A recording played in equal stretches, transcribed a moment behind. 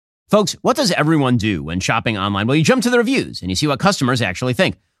Folks, what does everyone do when shopping online? Well, you jump to the reviews and you see what customers actually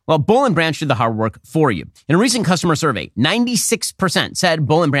think. Well, Boll & Branch did the hard work for you. In a recent customer survey, 96% said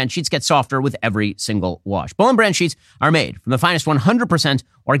Boll & Branch sheets get softer with every single wash. Boll & Branch sheets are made from the finest 100%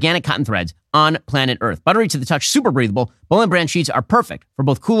 organic cotton threads on planet Earth. Buttery to the touch, super breathable, Boll & Branch sheets are perfect for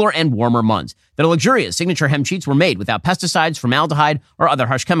both cooler and warmer months. Their luxurious signature hem sheets were made without pesticides, formaldehyde, or other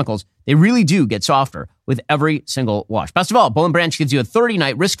harsh chemicals. They really do get softer with every single wash. Best of all, Boll & Branch gives you a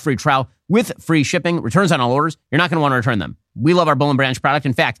 30-night risk-free trial with free shipping, returns on all orders. You're not going to want to return them. We love our Boll & Branch product.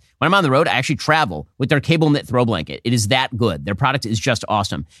 In fact, when I'm on the road, I actually travel with their cable knit throw blanket. It is that good. Their product is just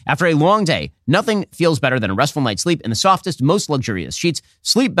awesome. After a long day, nothing feels better than a restful night's sleep in the softest, most luxurious sheets.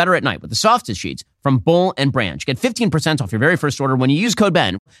 Sleep better at night with the softest sheets from Boll & Branch. Get 15% off your very first order when you use code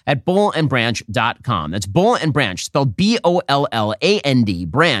BEN at bollandbranch.com. That's Boll & Branch, spelled B-O-L-L-A-N-D,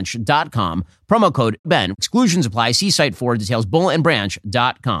 branch.com. Promo code BEN. Exclusions apply. See site for details,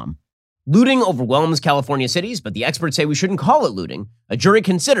 bollandbranch.com. Looting overwhelms California cities, but the experts say we shouldn't call it looting. A jury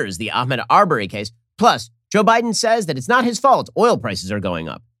considers the Ahmaud Arbery case. Plus, Joe Biden says that it's not his fault oil prices are going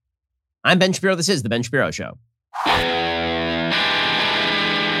up. I'm Ben Shapiro. This is The Ben Shapiro Show.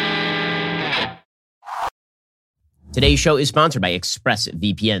 Today's show is sponsored by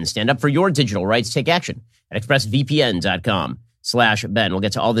ExpressVPN. Stand up for your digital rights. Take action at expressvpn.com/Ben. We'll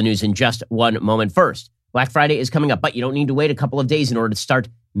get to all the news in just one moment. First, Black Friday is coming up, but you don't need to wait a couple of days in order to start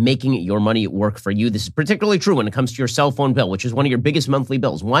making your money work for you. This is particularly true when it comes to your cell phone bill, which is one of your biggest monthly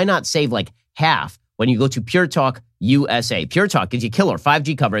bills. Why not save like half when you go to Pure Talk USA? Pure Talk gives you killer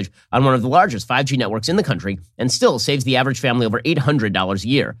 5G coverage on one of the largest 5G networks in the country and still saves the average family over $800 a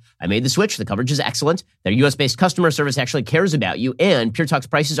year. I made the switch. The coverage is excellent. Their US-based customer service actually cares about you, and Pure Talk's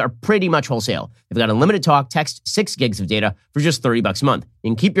prices are pretty much wholesale. They've got unlimited talk, text, 6 gigs of data for just $30 a month. You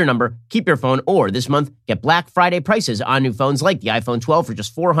can keep your number, keep your phone, or this month, get Black Friday prices on new phones like the iPhone 12 for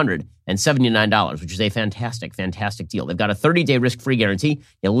just $479, which is a fantastic, fantastic deal. They've got a 30-day risk-free guarantee.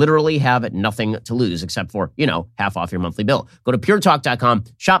 You literally have nothing to lose except for, half off your monthly bill. Go to puretalk.com,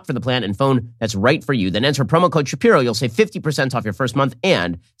 shop for the plan and phone that's right for you. Then enter promo code Shapiro. You'll save 50% off your first month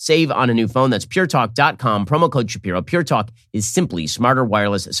and save on a new phone. That's puretalk.com, promo code Shapiro. Pure Talk is simply smarter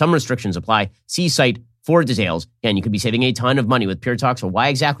wireless. Some restrictions apply. See site for details. Again, you could be saving a ton of money with Pure Talk, so why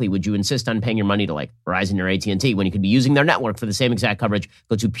exactly would you insist on paying your money to like Verizon or AT&T when you could be using their network for the same exact coverage?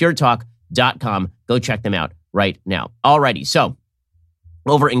 Go to puretalk.com. Go check them out right now. Alrighty, so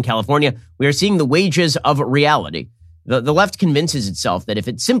over in California, we are seeing the wages of reality. The left convinces itself that if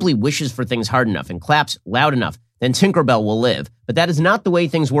it simply wishes for things hard enough and claps loud enough, then Tinkerbell will live. But that is not the way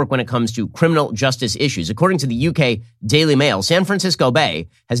things work when it comes to criminal justice issues. According to the UK Daily Mail, San Francisco Bay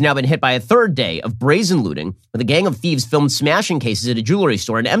has now been hit by a third day of brazen looting, with a gang of thieves filmed smashing cases at a jewelry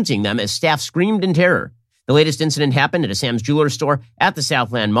store and emptying them as staff screamed in terror. The latest incident happened at a Sam's Jewelers store at the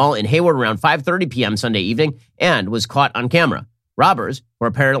Southland Mall in Hayward around 5:30 p.m. Sunday evening and was caught on camera. Robbers, who are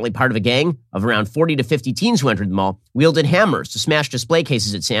apparently part of a gang of around 40 to 50 teens who entered the mall, wielded hammers to smash display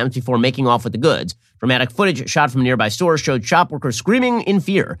cases at Sam's before making off with the goods. Dramatic footage shot from nearby stores showed shop workers screaming in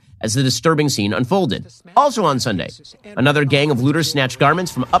fear as the disturbing scene unfolded. Also on Sunday, another gang of looters snatched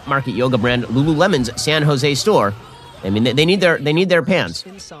garments from upmarket yoga brand Lululemon's San Jose store. I mean, they need their pants.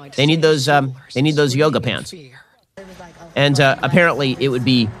 They need those yoga pants. And apparently, it would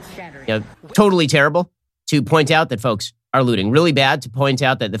be totally terrible to point out that folks are looting. Really bad to point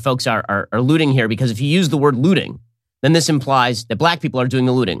out that the folks are looting here, because if you use the word looting, then this implies that black people are doing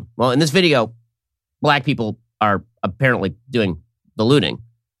the looting. Well, in this video, black people are apparently doing the looting.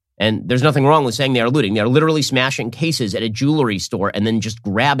 And there's nothing wrong with saying they are looting. They are literally smashing cases at a jewelry store and then just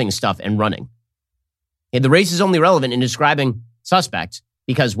grabbing stuff and running. And the race is only relevant in describing suspects,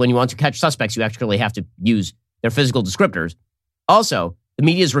 because when you want to catch suspects, you actually have to use their physical descriptors. Also, the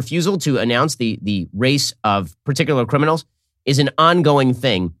media's refusal to announce the race of particular criminals is an ongoing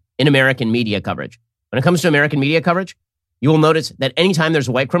thing in American media coverage. When it comes to American media coverage, you will notice that anytime there's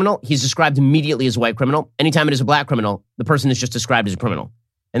a white criminal, he's described immediately as a white criminal. Anytime it is a black criminal, the person is just described as a criminal.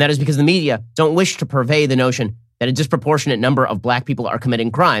 And that is because the media don't wish to purvey the notion that a disproportionate number of black people are committing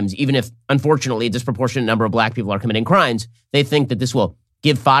crimes. Even if, unfortunately, a disproportionate number of black people are committing crimes, they think that this will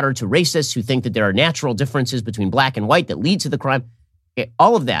give fodder to racists who think that there are natural differences between black and white that lead to the crime. Okay,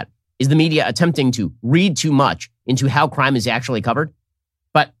 all of that is the media attempting to read too much into how crime is actually covered.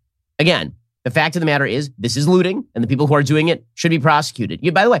 But again, the fact of the matter is this is looting, and the people who are doing it should be prosecuted.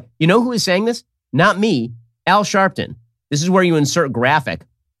 By the way, you know who is saying this? Not me, Al Sharpton. This is where you insert graphic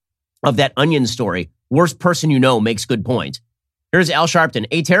of that Onion story. Worst person you know makes good point. Here's Al Sharpton,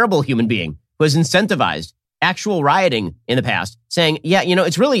 a terrible human being who has incentivized actual rioting in the past, saying,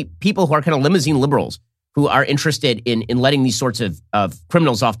 it's really people who are kind of limousine liberals who are interested in letting these sorts of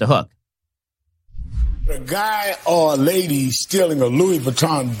criminals off the hook. A guy or a lady stealing a Louis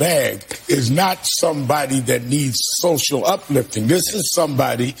Vuitton bag is not somebody that needs social uplifting. This is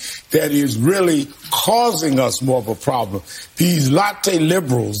somebody that is really causing us more of a problem. These latte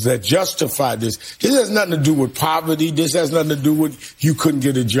liberals that justify this has nothing to do with poverty. This has nothing to do with you couldn't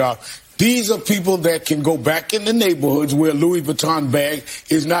get a job. These are people that can go back in the neighborhoods where Louis Vuitton bag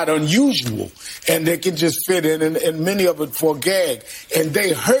is not unusual, and they can just fit in, and many of it for a gag. And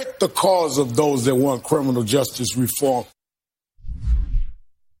they hurt the cause of those that want criminal justice reform.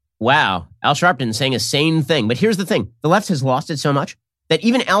 Wow. Al Sharpton saying a sane thing. But here's the thing. The left has lost it so much that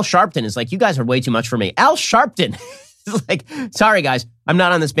even Al Sharpton is like, you guys are way too much for me. Al Sharpton is like, sorry, guys, I'm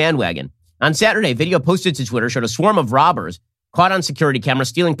not on this bandwagon. On Saturday, video posted to Twitter showed a swarm of robbers caught on security camera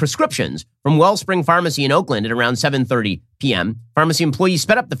stealing prescriptions from Wellspring Pharmacy in Oakland at around 7:30 p.m. Pharmacy employees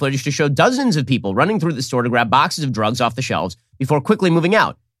sped up the footage to show dozens of people running through the store to grab boxes of drugs off the shelves before quickly moving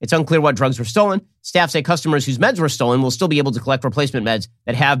out. It's unclear what drugs were stolen. Staff say customers whose meds were stolen will still be able to collect replacement meds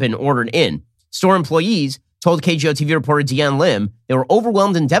that have been ordered in. Store employees told KGO-TV reporter Deanne Lim they were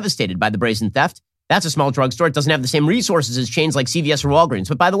overwhelmed and devastated by the brazen theft. That's a small drugstore. It doesn't have the same resources as chains like CVS or Walgreens.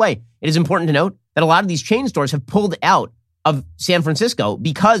 But by the way, it is important to note that a lot of these chain stores have pulled out of San Francisco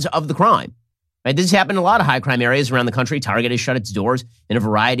because of the crime. Right? This has happened in a lot of high crime areas around the country. Target has shut its doors in a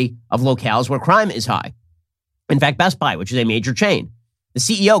variety of locales where crime is high. In fact, Best Buy, which is a major chain, the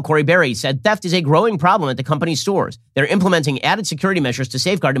CEO, Corey Berry, said theft is a growing problem at the company's stores. They're implementing added security measures to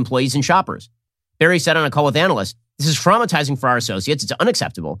safeguard employees and shoppers. Berry said on a call with analysts, this is traumatizing for our associates. It's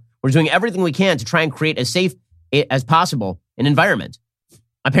unacceptable. We're doing everything we can to try and create as safe as possible an environment.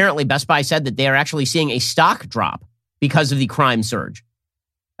 Apparently, Best Buy said that they are actually seeing a stock drop because of the crime surge.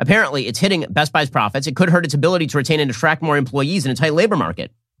 Apparently, it's hitting Best Buy's profits. It could hurt its ability to retain and attract more employees in a tight labor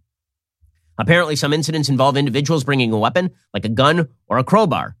market. Apparently, some incidents involve individuals bringing a weapon, like a gun or a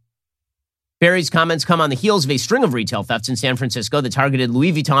crowbar. Berry's comments come on the heels of a string of retail thefts in San Francisco that targeted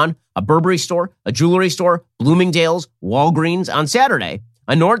Louis Vuitton, a Burberry store, a jewelry store, Bloomingdale's, Walgreens on Saturday.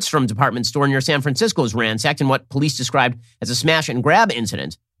 A Nordstrom department store near San Francisco was ransacked in what police described as a smash and grab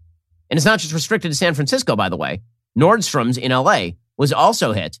incident. And it's not just restricted to San Francisco, by the way. Nordstrom's in LA was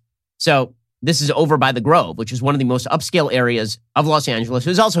also hit. So this is over by the Grove, which is one of the most upscale areas of Los Angeles. It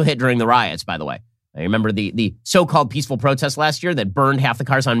was also hit during the riots, by the way. I remember the so-called peaceful protest last year that burned half the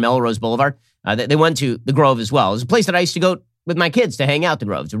cars on Melrose Boulevard. They went to the Grove as well. It was a place that I used to go with my kids to hang out, the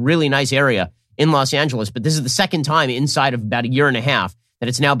Grove. It's a really nice area in Los Angeles, but this is the second time inside of about a year and a half that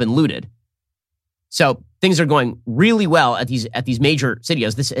it's now been looted. So things are going really well at these major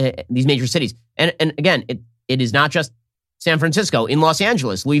cities. These major cities, and again, it is not just San Francisco. In Los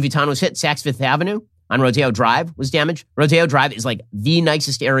Angeles, Louis Vuitton was hit. Saks Fifth Avenue on Rodeo Drive was damaged. Rodeo Drive is like the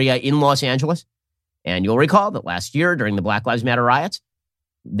nicest area in Los Angeles. And you'll recall that last year during the Black Lives Matter riots,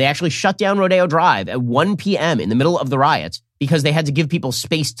 they actually shut down Rodeo Drive at 1 p.m. in the middle of the riots because they had to give people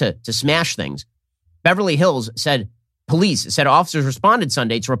space to smash things. Beverly Hills police said officers responded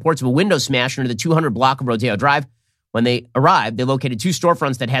Sunday to reports of a window smash near the 200 block of Rodeo Drive. When they arrived, they located 2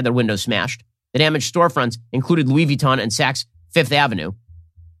 storefronts that had their windows smashed. The damaged storefronts included Louis Vuitton and Saks Fifth Avenue.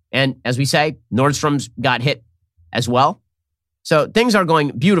 And as we say, Nordstrom's got hit as well. So things are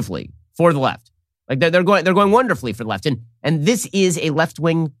going beautifully for the left. Like they're going wonderfully for the left. And this is a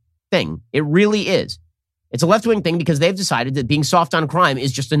left-wing thing. It really is. It's a left-wing thing because they've decided that being soft on crime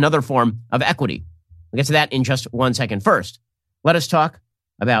is just another form of equity. We'll get to that in just 1 second. First, let us talk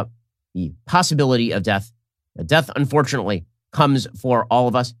about the possibility of death. Death, unfortunately, comes for all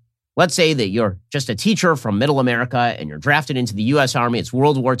of us. Let's say that you're just a teacher from middle America and you're drafted into the U.S. Army. It's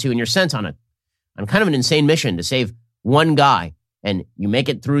World War II and you're sent on kind of an insane mission to save one guy. And you make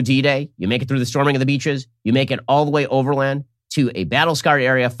it through D-Day. You make it through the storming of the beaches. You make it all the way overland to a battle-scarred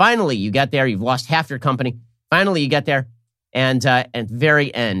area. Finally, you get there. You've lost half your company. Finally, you get there. And at the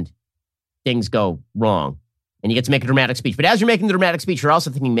very end, things go wrong. And you get to make a dramatic speech. But as you're making the dramatic speech, you're also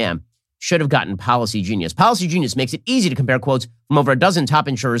thinking, man, should have gotten Policy Genius. Policy Genius makes it easy to compare quotes from over a dozen top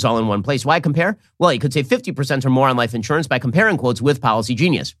insurers all in one place. Why compare? Well, you could save 50% or more on life insurance by comparing quotes with Policy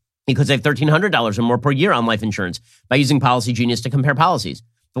Genius. You could save $1,300 or more per year on life insurance by using Policy Genius to compare policies.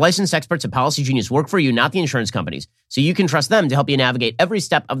 The licensed experts at Policy Genius work for you, not the insurance companies, so you can trust them to help you navigate every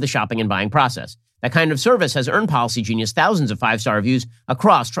step of the shopping and buying process. That kind of service has earned Policy Genius thousands of 5-star reviews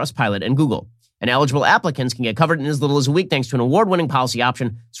across Trustpilot and Google. And eligible applicants can get covered in as little as a week thanks to an award-winning policy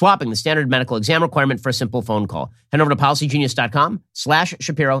option, swapping the standard medical exam requirement for a simple phone call. Head over to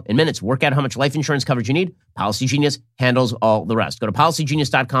PolicyGenius.com/Shapiro. In minutes, work out how much life insurance coverage you need. Policy Genius handles all the rest. Go to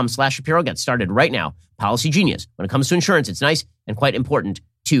PolicyGenius.com/Shapiro. Get started right now. Policy Genius. When it comes to insurance, it's nice and quite important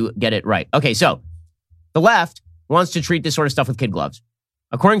to get it right. Okay, so The left wants to treat this sort of stuff with kid gloves.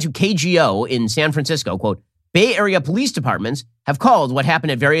 According to KGO in San Francisco, quote, Bay Area police departments have called what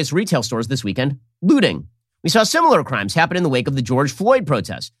happened at various retail stores this weekend looting. We saw similar crimes happen in the wake of the George Floyd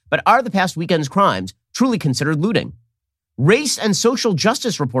protests, but are the past weekend's crimes truly considered looting? Race and social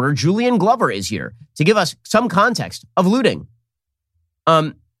justice reporter Julian Glover is here to give us some context of looting.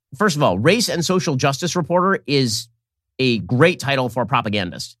 First of all, race and social justice reporter is a great title for a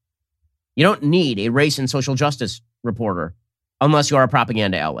propagandist. You don't need a race and social justice reporter unless you are a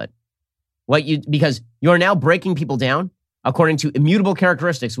propaganda outlet. Because you're now breaking people down according to immutable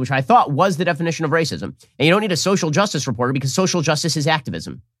characteristics, which I thought was the definition of racism. And you don't need a social justice reporter because social justice is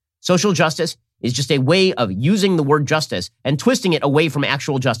activism. Social justice is just a way of using the word justice and twisting it away from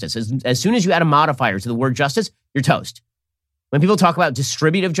actual justice. As soon as you add a modifier to the word justice, you're toast. When people talk about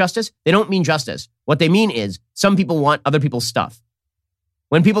distributive justice, they don't mean justice. What they mean is some people want other people's stuff.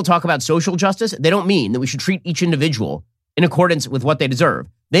 When people talk about social justice, they don't mean that we should treat each individual in accordance with what they deserve.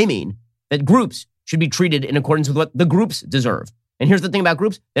 They mean that groups should be treated in accordance with what the groups deserve. And here's the thing about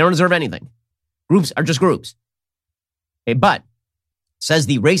groups. They don't deserve anything. Groups are just groups. Okay, but, says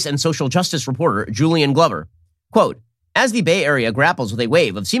the race and social justice reporter Julian Glover, quote, as the Bay Area grapples with a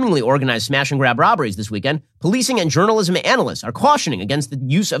wave of seemingly organized smash and grab robberies this weekend, policing and journalism analysts are cautioning against the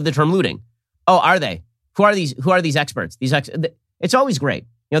use of the term looting. Oh, are they? Who are these experts? It's always great.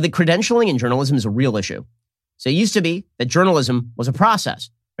 You know, the credentialing in journalism is a real issue. So it used to be that journalism was a process.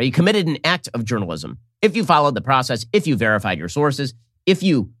 Right? You committed an act of journalism. If you followed the process, if you verified your sources, if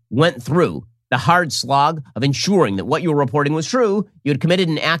you went through the hard slog of ensuring that what you were reporting was true, you had committed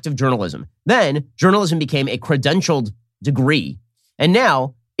an act of journalism. Then journalism became a credentialed degree. And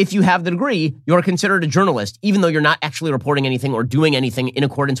now, if you have the degree, you're considered a journalist, even though you're not actually reporting anything or doing anything in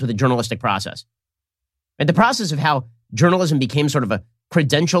accordance with a journalistic process. And the process of how journalism became sort of a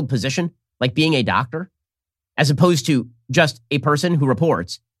credentialed position, like being a doctor, as opposed to just a person who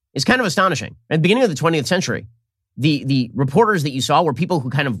reports, is kind of astonishing. At the beginning of the 20th century, the reporters that you saw were people who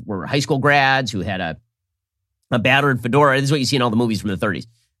kind of were high school grads, who had a battered fedora. This is what you see in all the movies from the 30s.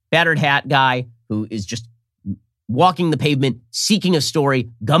 Battered hat guy who is just walking the pavement, seeking a story,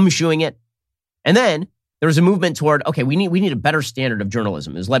 gumshoeing it. And then there was a movement toward, okay, we need a better standard of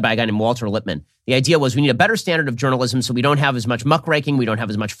journalism. It was led by a guy named Walter Lippmann. The idea was we need a better standard of journalism so we don't have as much muckraking, we don't have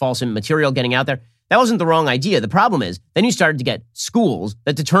as much false material getting out there. That wasn't the wrong idea. The problem is then you started to get schools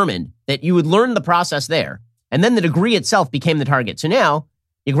that determined that you would learn the process there. And then the degree itself became the target. So now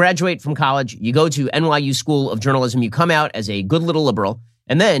you graduate from college, you go to NYU School of Journalism, you come out as a good little liberal,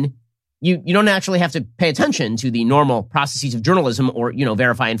 and then you don't actually have to pay attention to the normal processes of journalism or,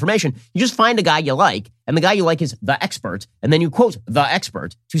 verify information. You just find a guy you like, and the guy you like is the expert, and then you quote the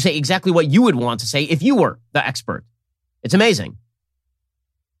expert to say exactly what you would want to say if you were the expert. It's amazing.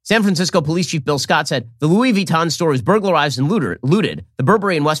 San Francisco Police Chief Bill Scott said, the Louis Vuitton store was burglarized and looted. The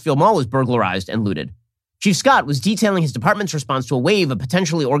Burberry in Westfield Mall was burglarized and looted. Chief Scott was detailing his department's response to a wave of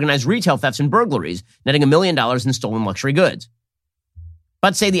potentially organized retail thefts and burglaries, netting $1 million in stolen luxury goods.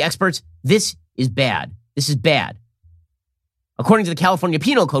 But say the experts, this is bad. This is bad. According to the California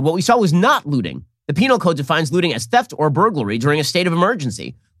Penal Code, what we saw was not looting. The Penal Code defines looting as theft or burglary during a state of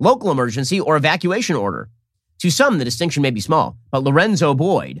emergency, local emergency, or evacuation order. To some, the distinction may be small, but Lorenzo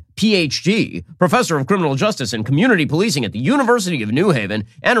Boyd, Ph.D., professor of criminal justice and community policing at the University of New Haven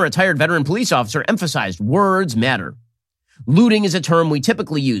and a retired veteran police officer, emphasized words matter. Looting is a term we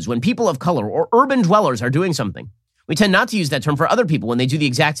typically use when people of color or urban dwellers are doing something. We tend not to use that term for other people when they do the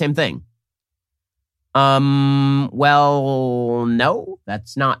exact same thing. Well, no,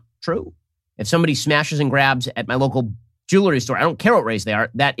 that's not true. If somebody smashes and grabs at my local jewelry store, I don't care what race they are,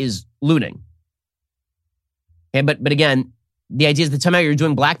 that is looting. Okay, but again, the idea is that somehow you're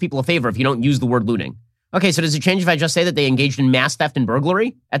doing black people a favor if you don't use the word looting. Okay, so does it change if I just say that they engaged in mass theft and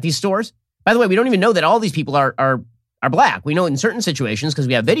burglary at these stores? By the way, we don't even know that all these people are black. We know in certain situations, because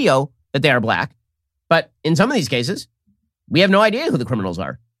we have video, that they are black. But in some of these cases, we have no idea who the criminals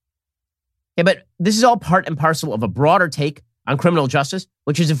are. Okay, but this is all part and parcel of a broader take on criminal justice,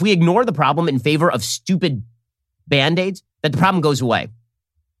 which is if we ignore the problem in favor of stupid band-aids, that the problem goes away.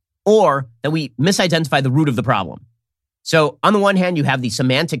 Or that we misidentify the root of the problem. So on the one hand, you have the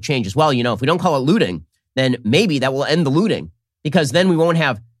semantic change as well. If we don't call it looting, then maybe that will end the looting, because then we won't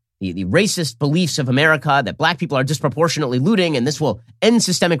have the racist beliefs of America that black people are disproportionately looting, and this will end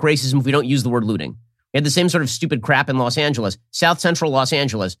systemic racism if we don't use the word looting. We had the same sort of stupid crap in Los Angeles. South Central Los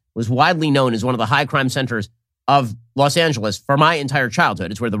Angeles was widely known as one of the high crime centers of Los Angeles for my entire childhood.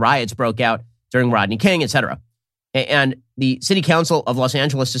 It's where the riots broke out during Rodney King, etc. And the city council of Los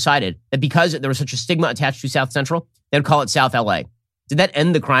Angeles decided that because there was such a stigma attached to South Central, they would call it South LA. Did that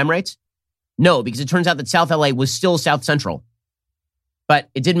end the crime rates? No, because it turns out that South LA was still South Central. But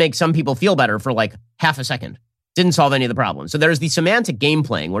it did make some people feel better for like half a second. Didn't solve any of the problems. So there's the semantic game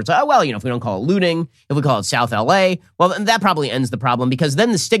playing where it's like, oh, well, if we don't call it looting, if we call it South LA, well, then that probably ends the problem because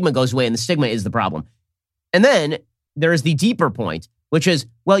then the stigma goes away and the stigma is the problem. And then there is the deeper point, which is,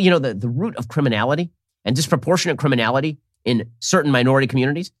 well, the root of criminality and disproportionate criminality in certain minority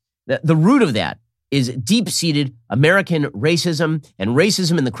communities, the root of that is deep-seated American racism and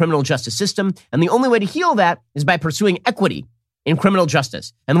racism in the criminal justice system. And the only way to heal that is by pursuing equity in criminal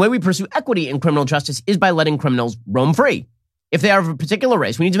justice. And the way we pursue equity in criminal justice is by letting criminals roam free. If they are of a particular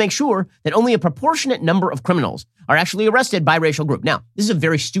race, we need to make sure that only a proportionate number of criminals are actually arrested by racial group. Now, this is a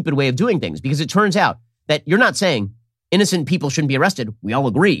very stupid way of doing things because it turns out that you're not saying innocent people shouldn't be arrested. We all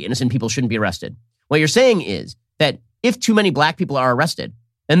agree innocent people shouldn't be arrested. What you're saying is that if too many black people are arrested,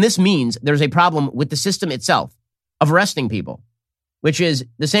 then this means there's a problem with the system itself of arresting people, which is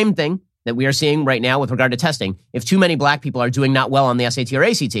the same thing that we are seeing right now with regard to testing. If too many black people are doing not well on the SAT or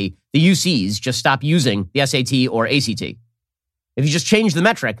ACT, the UCs just stop using the SAT or ACT. If you just change the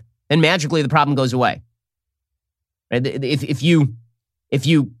metric, then magically the problem goes away. Right? If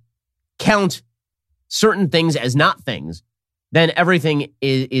you count certain things as not things, then everything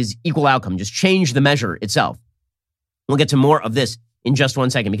is equal outcome. Just change the measure itself. We'll get to more of this in just 1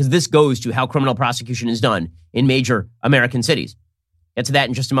 second, because this goes to how criminal prosecution is done in major American cities. Get to that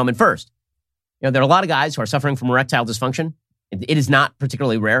in just a moment. First, there are a lot of guys who are suffering from erectile dysfunction. It is not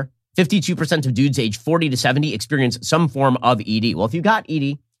particularly rare. 52% of dudes age 40 to 70 experience some form of ED. Well, if you've got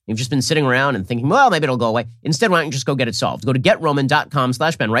ED, you've just been sitting around and thinking, well, maybe it'll go away. Instead, why don't you just go get it solved? Go to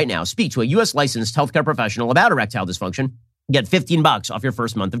GetRoman.com/Ben right now. Speak to a U.S. licensed healthcare professional about erectile dysfunction. Get $15 off your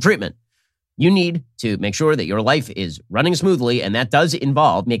first month of treatment. You need to make sure that your life is running smoothly, and that does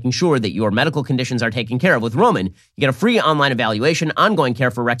involve making sure that your medical conditions are taken care of. With Roman, you get a free online evaluation, ongoing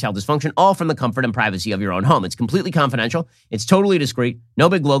care for erectile dysfunction, all from the comfort and privacy of your own home. It's completely confidential. It's totally discreet. No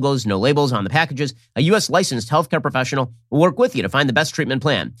big logos, no labels on the packages. A U.S. licensed healthcare professional will work with you to find the best treatment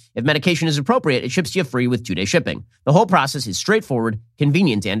plan. If medication is appropriate, it ships to you free with 2-day shipping. The whole process is straightforward,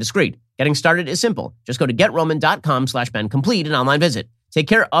 convenient, and discreet. Getting started is simple. Just go to GetRoman.com/Ben. Complete an online visit. Take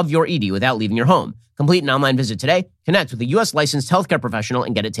care of your ED without leaving your home. Complete an online visit today. Connect with a U.S. licensed healthcare professional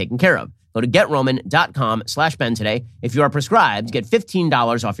and get it taken care of. Go to GetRoman.com/Ben today. If you are prescribed, get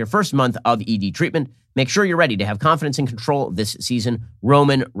 $15 off your first month of ED treatment. Make sure you're ready to have confidence and control this season.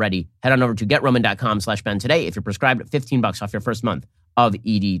 Roman ready. Head on over to GetRoman.com/Ben today. If you're prescribed, $15 off your first month of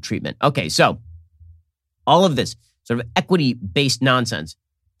ED treatment. Okay, so all of this sort of equity-based nonsense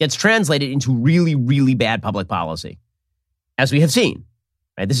gets translated into really, really bad public policy, as we have seen.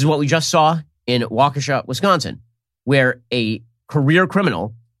 Right? This is what we just saw in Waukesha, Wisconsin, where a career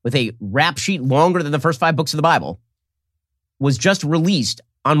criminal with a rap sheet longer than the first 5 books of the Bible was just released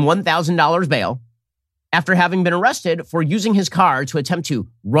on $1,000 bail after having been arrested for using his car to attempt to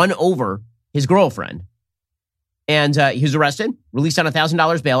run over his girlfriend. And he was arrested, released on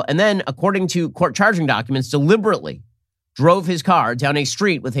 $1,000 bail, and then, according to court charging documents, deliberately drove his car down a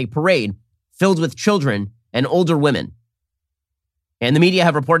street with a parade filled with children and older women. And the media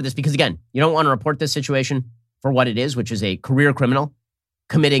have reported this because, again, you don't want to report this situation for what it is, which is a career criminal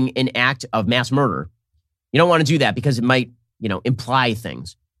committing an act of mass murder. You don't want to do that because it might, imply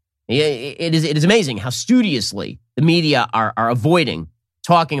things. It is amazing how studiously the media are avoiding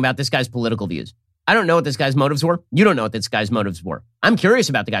talking about this guy's political views. I don't know what this guy's motives were. You don't know what this guy's motives were. I'm curious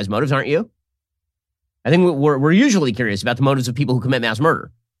about the guy's motives, aren't you? I think we're usually curious about the motives of people who commit mass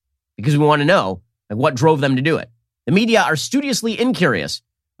murder because we want to know what drove them to do it. The media are studiously incurious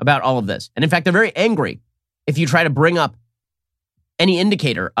about all of this. And in fact, they're very angry if you try to bring up any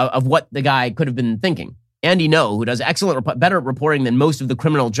indicator of what the guy could have been thinking. Andy Ngo, who does better reporting than most of the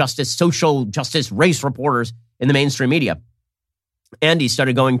criminal justice, social justice, race reporters in the mainstream media. Andy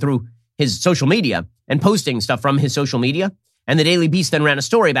started going through his social media and posting stuff from his social media. And the Daily Beast then ran a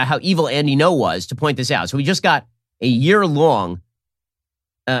story about how evil Andy Ngo was to point this out. So we just got a year-long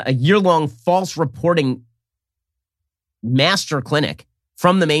false reporting master clinic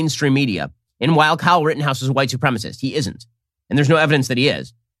from the mainstream media. And while Kyle Rittenhouse is a white supremacist, he isn't. And there's no evidence that he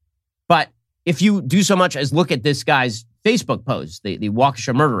is. But if you do so much as look at this guy's Facebook post, the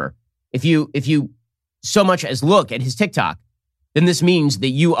Waukesha murderer, if you so much as look at his TikTok, then this means that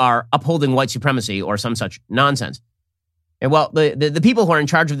you are upholding white supremacy or some such nonsense. And well, the people who are in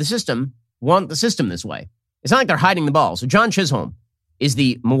charge of the system want the system this way. It's not like they're hiding the ball. So John Chisholm is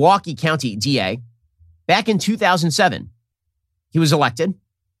the Milwaukee County DA. Back in 2007, he was elected,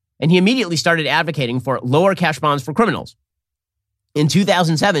 and he immediately started advocating for lower cash bonds for criminals. In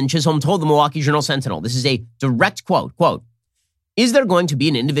 2007, Chisholm told the Milwaukee Journal-Sentinel, this is a direct quote, Is there going to be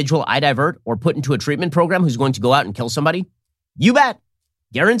an individual I divert or put into a treatment program who's going to go out and kill somebody? You bet.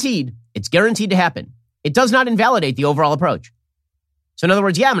 Guaranteed. It's guaranteed to happen. It does not invalidate the overall approach. So in other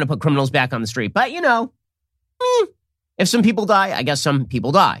words, yeah, I'm going to put criminals back on the street. But, if some people die, I guess some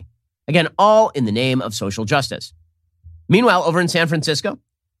people die. Again, all in the name of social justice. Meanwhile, over in San Francisco,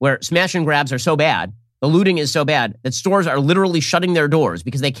 where smash and grabs are so bad, the looting is so bad that stores are literally shutting their doors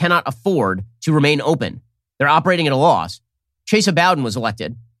because they cannot afford to remain open. They're operating at a loss. Chesa Bowden was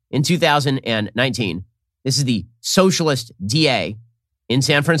elected in 2019. This is the socialist DA in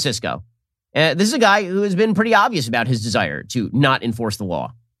San Francisco. This is a guy who has been pretty obvious about his desire to not enforce the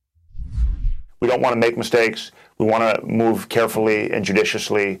law. We don't want to make mistakes. We want to move carefully and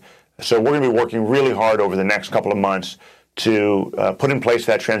judiciously. So we're going to be working really hard over the next couple of months to put in place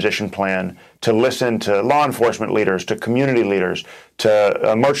that transition plan, to listen to law enforcement leaders, to community leaders,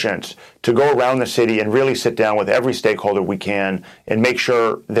 to merchants, to go around the city and really sit down with every stakeholder we can and make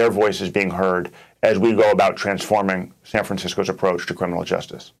sure their voice is being heard as we go about transforming San Francisco's approach to criminal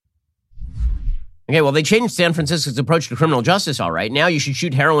justice. Okay, well, they changed San Francisco's approach to criminal justice, all right. Now you should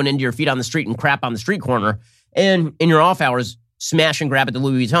shoot heroin into your feet on the street and crap on the street corner, and in your off hours, smash and grab at the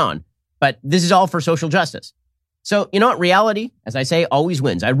Louis Vuitton. But this is all for social justice. So, you know what? Reality, as I say, always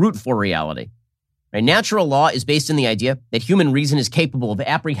wins. I root for reality. Right? Natural law is based on the idea that human reason is capable of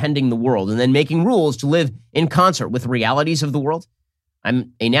apprehending the world and then making rules to live in concert with the realities of the world.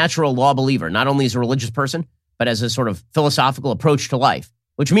 I'm a natural law believer, not only as a religious person, but as a sort of philosophical approach to life,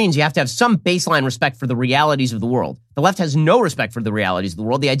 which means you have to have some baseline respect for the realities of the world. The left has no respect for the realities of the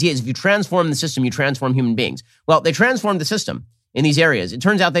world. The idea is if you transform the system, you transform human beings. Well, they transformed the system in these areas. It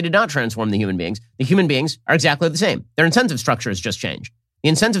turns out they did not transform the human beings. The human beings are exactly the same. Their incentive structure has just changed. The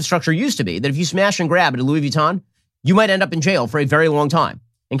incentive structure used to be that if you smash and grab at a Louis Vuitton, you might end up in jail for a very long time.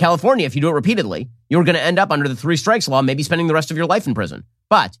 In California, if you do it repeatedly, you're going to end up under the 3 strikes law, maybe spending the rest of your life in prison.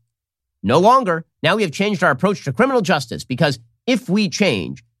 But no longer. Now we have changed our approach to criminal justice because if we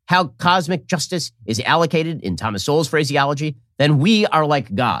change how cosmic justice is allocated in Thomas Sowell's phraseology, then we are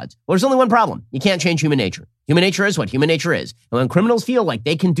like gods. Well, there's only one problem. You can't change human nature. Human nature is what human nature is. And when criminals feel like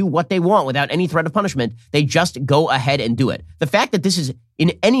they can do what they want without any threat of punishment, they just go ahead and do it. The fact that this is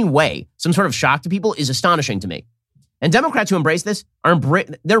in any way some sort of shock to people is astonishing to me. And Democrats who embrace this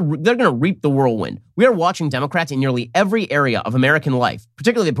they're going to reap the whirlwind. We are watching Democrats in nearly every area of American life,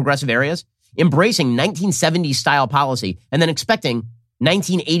 particularly the progressive areas, embracing 1970s style policy and then expecting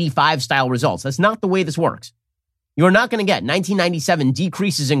 1985 style results. That's not the way this works. You are not going to get 1997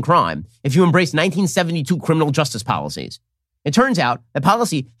 decreases in crime if you embrace 1972 criminal justice policies. It turns out that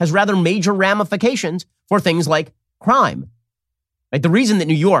policy has rather major ramifications for things like crime. Right? The reason that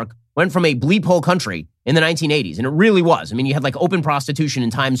New York went from a bleep hole country in the 1980s, and it really was, I mean, you had like open prostitution in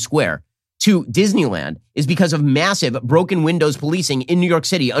Times Square, to Disneyland is because of massive broken windows policing in New York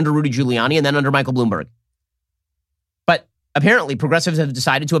City under Rudy Giuliani and then under Michael Bloomberg. But apparently progressives have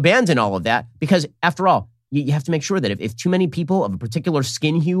decided to abandon all of that because, after all, you have to make sure that if too many people of a particular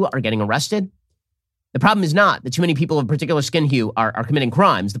skin hue are getting arrested, the problem is not that too many people of a particular skin hue are committing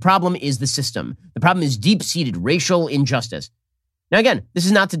crimes. The problem is the system. The problem is deep-seated racial injustice. Now, again, this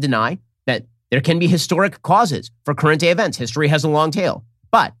is not to deny that there can be historic causes for current-day events. History has a long tail.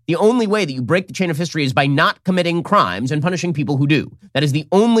 But the only way that you break the chain of history is by not committing crimes and punishing people who do. That is the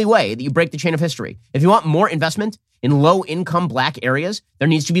only way that you break the chain of history. If you want more investment in low-income black areas, there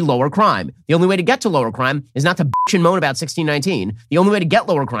needs to be lower crime. The only way to get to lower crime is not to bitch and moan about 1619. The only way to get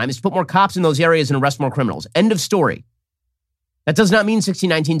lower crime is to put more cops in those areas and arrest more criminals. End of story. That does not mean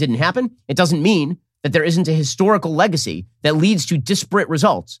 1619 didn't happen. It doesn't mean that there isn't a historical legacy that leads to disparate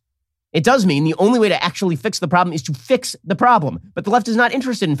results. It does mean the only way to actually fix the problem is to fix the problem. But the left is not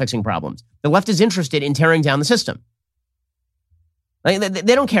interested in fixing problems. The left is interested in tearing down the system. Like,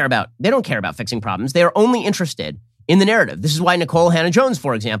 they don't care about fixing problems. They are only interested in the narrative. This is why Nikole Hannah-Jones,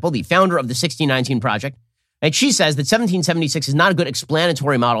 for example, the founder of the 1619 Project, and she says that 1776 is not a good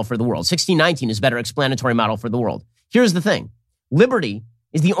explanatory model for the world. 1619 is a better explanatory model for the world. Here's the thing. Liberty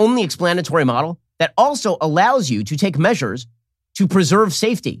is the only explanatory model that also allows you to take measures to preserve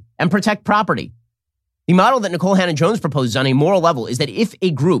safety and protect property. The model that Nikole Hannah-Jones proposes on a moral level is that if a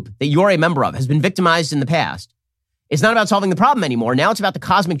group that you're a member of has been victimized in the past, it's not about solving the problem anymore. Now it's about the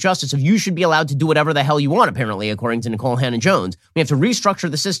cosmic justice of you should be allowed to do whatever the hell you want, apparently, according to Nikole Hannah-Jones. We have to restructure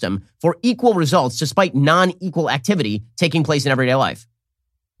the system for equal results despite non-equal activity taking place in everyday life.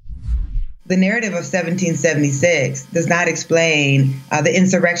 The narrative of 1776 does not explain the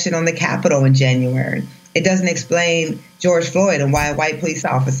insurrection on the Capitol in January. It doesn't explain George Floyd and why a white police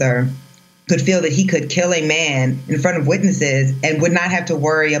officer could feel that he could kill a man in front of witnesses and would not have to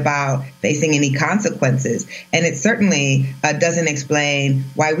worry about facing any consequences. And it certainly doesn't explain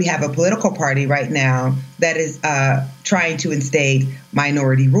why we have a political party right now that is trying to instate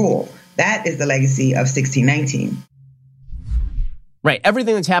minority rule. That is the legacy of 1619. Right.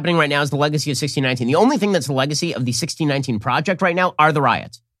 Everything that's happening right now is the legacy of 1619. The only thing that's the legacy of the 1619 project right now are the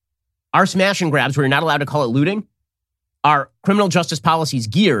riots. Our smash and grabs, where you're not allowed to call it looting, are criminal justice policies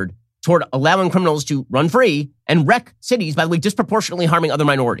geared toward allowing criminals to run free and wreck cities, by the way, disproportionately harming other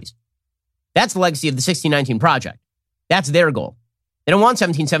minorities. That's the legacy of the 1619 project. That's their goal. They don't want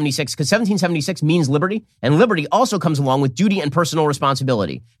 1776 because 1776 means liberty, and liberty also comes along with duty and personal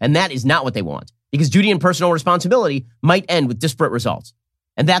responsibility. And that is not what they want, because duty and personal responsibility might end with disparate results.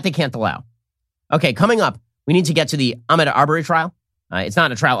 And that they can't allow. Okay, coming up, we need to get to the Ahmaud Arbery trial. It's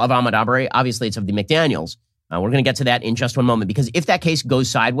not a trial of Ahmaud Arbery. Obviously, it's of the McDaniels. We're going to get to that in just one moment, because if that case goes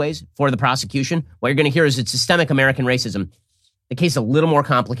sideways for the prosecution, what you're going to hear is it's systemic American racism. The case is a little more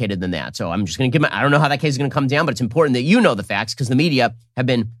complicated than that. So I'm just going to I don't know how that case is going to come down, but it's important that you know the facts, because the media have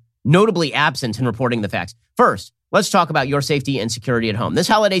been notably absent in reporting the facts. First, let's talk about your safety and security at home. This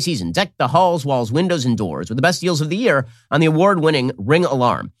holiday season, deck the halls, walls, windows, and doors with the best deals of the year on the award-winning Ring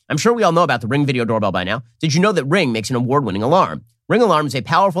Alarm. I'm sure we all know about the Ring video doorbell by now. Did you know that Ring makes an award-winning alarm? Ring Alarm is a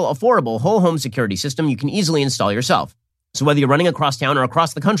powerful, affordable, whole-home security system you can easily install yourself. So whether you're running across town or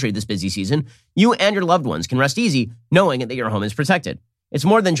across the country this busy season, you and your loved ones can rest easy knowing that your home is protected. It's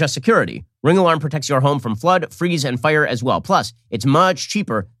more than just security. Ring Alarm protects your home from flood, freeze, and fire as well. Plus, it's much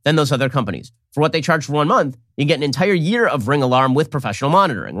cheaper than those other companies. For what they charge for 1 month, you get an entire year of Ring Alarm with professional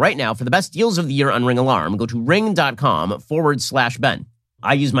monitoring. Right now, for the best deals of the year on Ring Alarm, go to ring.com/Ben.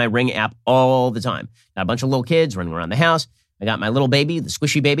 I use my Ring app all the time. Got a bunch of little kids running around the house. I got my little baby, the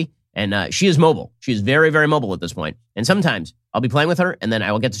squishy baby, and she is mobile. She is very, very mobile at this point. And sometimes I'll be playing with her, and then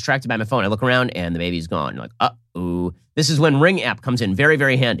I will get distracted by my phone. I look around, and the baby's gone. You're like, uh-oh. This is when Ring app comes in very,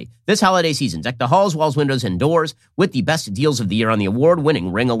 very handy. This holiday season, deck the halls, walls, windows, and doors with the best deals of the year on the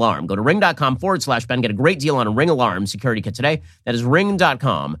award-winning Ring Alarm. Go to ring.com/Ben. Get a great deal on a Ring Alarm security kit today. That is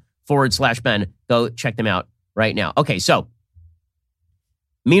ring.com/Ben. Go check them out right now. Okay, so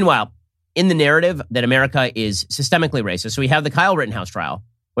meanwhile, in the narrative that America is systemically racist, so we have the Kyle Rittenhouse trial,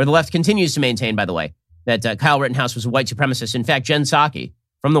 where the left continues to maintain, by the way, that Kyle Rittenhouse was a white supremacist. In fact, Jen Psaki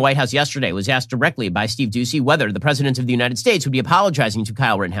from the White House yesterday was asked directly by Steve Doocy whether the president of the United States would be apologizing to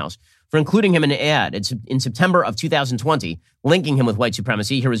Kyle Rittenhouse for including him in an ad in September of 2020, linking him with white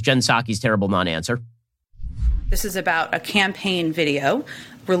supremacy. Here was Jen Psaki's terrible non-answer. This is about a campaign video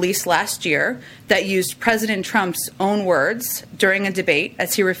released last year that used President Trump's own words during a debate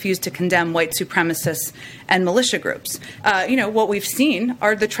as he refused to condemn white supremacists and militia groups. What we've seen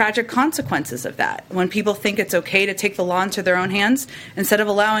are the tragic consequences of that. When people think it's okay to take the law into their own hands instead of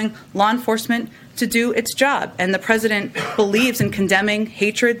allowing law enforcement to do its job. And the president believes in condemning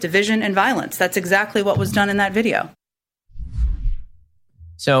hatred, division, and violence. That's exactly what was done in that video.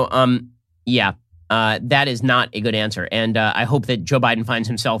 So, that is not a good answer. And I hope that Joe Biden finds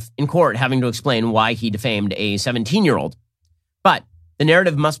himself in court having to explain why he defamed a 17-year-old. But the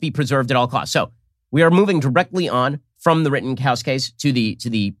narrative must be preserved at all costs. So we are moving directly on from the Rittenhouse case to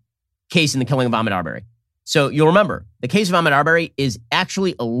the case in the killing of Ahmaud Arbery. So you'll remember, the case of Ahmaud Arbery is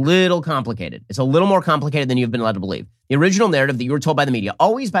actually a little complicated. It's a little more complicated than you've been led to believe. The original narrative that you were told by the media,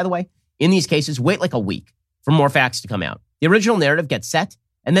 always, by the way, in these cases, wait like a week for more facts to come out. The original narrative gets set,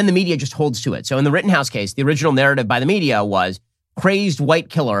 and then the media just holds to it. So in the Rittenhouse case, the original narrative by the media was crazed white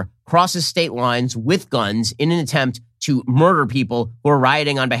killer crosses state lines with guns in an attempt to murder people who are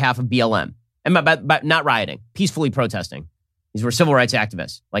rioting on behalf of BLM. And by not rioting, peacefully protesting. These were civil rights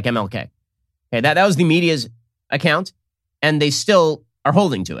activists like MLK. Okay, that was the media's account, and they still are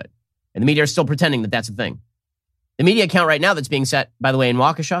holding to it. And the media are still pretending that that's a thing. The media account right now that's being set, by the way, in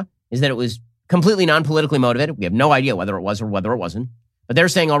Waukesha, is that it was completely non-politically motivated. We have no idea whether it was or whether it wasn't. But they're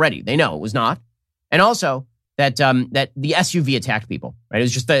saying already, they know it was not. And also that that the SUV attacked people, right? It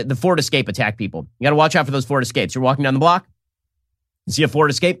was just the Ford Escape attacked people. You got to watch out for those Ford Escapes. You're walking down the block, you see a Ford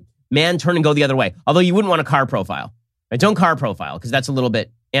Escape, man, turn and go the other way. Although you wouldn't want a car profile. Right? Don't car profile, because that's a little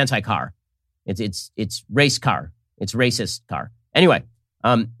bit anti-car. It's race car. It's racist car. Anyway,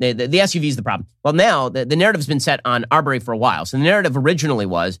 the SUV is the problem. Well, now the narrative has been set on Arbery for a while. So the narrative originally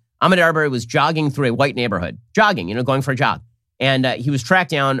was Ahmaud Arbery was jogging through a white neighborhood. Jogging, going for a jog. And he was tracked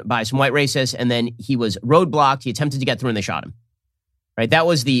down by some white racists, and then he was roadblocked. He attempted to get through, and they shot him. Right? That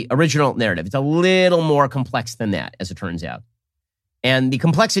was the original narrative. It's a little more complex than that, as it turns out. And the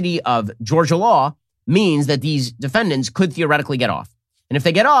complexity of Georgia law means that these defendants could theoretically get off. And if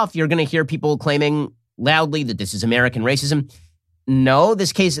they get off, you're going to hear people claiming loudly that this is American racism. no,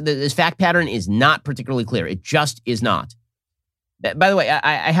 this fact pattern is not particularly clear. It just is not. By the way,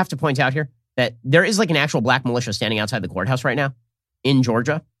 I have to point out here that there is like an actual black militia standing outside the courthouse right now in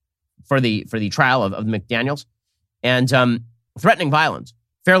Georgia for the trial of McDaniels and threatening violence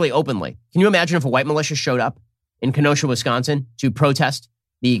fairly openly. Can you imagine if a white militia showed up in Kenosha, Wisconsin to protest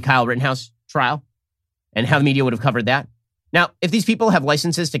the Kyle Rittenhouse trial and how the media would have covered that? Now, if these people have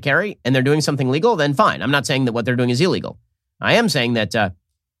licenses to carry and they're doing something legal, then fine. I'm not saying that what they're doing is illegal. I am saying that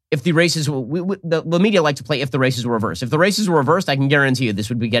if the races, the media like to play if the races were reversed. If the races were reversed, I can guarantee you this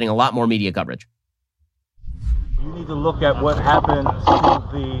would be getting a lot more media coverage. You need to look at what happened to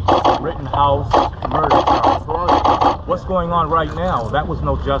the Rittenhouse murder trial. What's going on right now? That was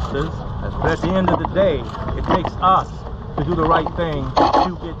no justice. But at the end of the day, it takes us to do the right thing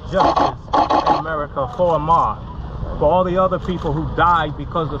to get justice in America for Ahmaud, for all the other people who died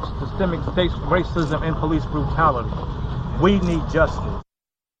because of systemic racism and police brutality. We need justice.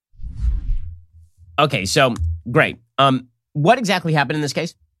 Okay, so great. What exactly happened in this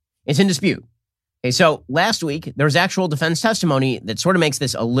case? It's in dispute. Okay, so last week, there was actual defense testimony that sort of makes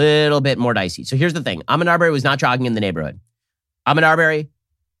this a little bit more dicey. So here's the thing. Ahmaud Arbery was not jogging in the neighborhood. Ahmaud Arbery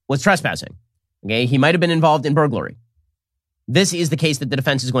was trespassing. Okay, he might have been involved in burglary. This is the case that the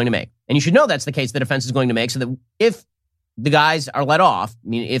defense is going to make. And you should know that's the case the defense is going to make so that if the guys are let off, I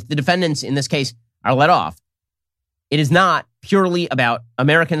mean, if the defendants in this case are let off, it is not purely about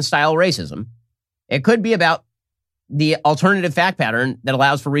American-style racism. It could be about the alternative fact pattern that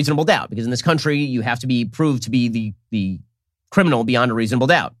allows for reasonable doubt, because in this country, you have to be proved to be the criminal beyond a reasonable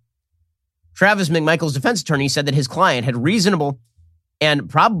doubt. Travis McMichael's defense attorney said that his client had reasonable and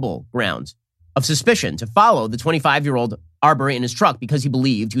probable grounds of suspicion to follow the 25-year-old Arbery in his truck because he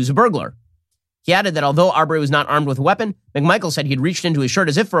believed he was a burglar. He added that although Arbery was not armed with a weapon, McMichael said he'd reached into his shirt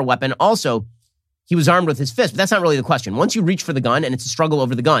as if for a weapon. Also, he was armed with his fist, but that's not really the question. Once you reach for the gun and it's a struggle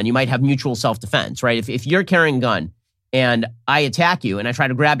over the gun, you might have mutual self-defense, right? If you're carrying a gun and I attack you and I try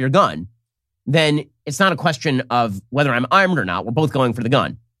to grab your gun, then it's not a question of whether I'm armed or not. We're both going for the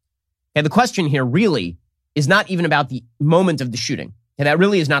gun. Okay, the question here really is not even about the moment of the shooting. Okay, that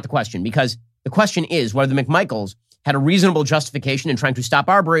really is not the question, because the question is whether the McMichaels had a reasonable justification in trying to stop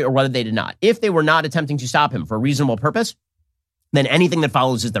Arbery or whether they did not. If they were not attempting to stop him for a reasonable purpose, then anything that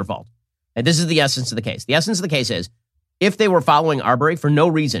follows is their fault. And this is the essence of the case. The essence of the case is if they were following Arbery for no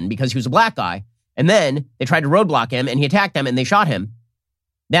reason because he was a black guy, and then they tried to roadblock him and he attacked them and they shot him,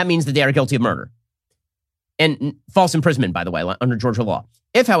 that means that they are guilty of murder. And false imprisonment, by the way, under Georgia law.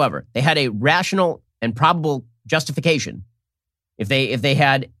 If, however, they had a rational and probable justification, if they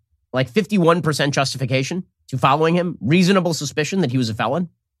had like 51% justification to following him, reasonable suspicion that he was a felon,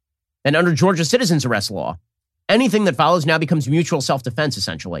 then under Georgia citizens arrest law, anything that follows now becomes mutual self-defense,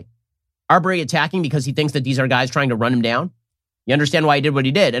 essentially. Arbery attacking because he thinks that these are guys trying to run him down. You understand why he did what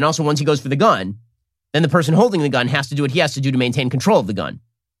he did. And also, once he goes for the gun, then the person holding the gun has to do what he has to do to maintain control of the gun.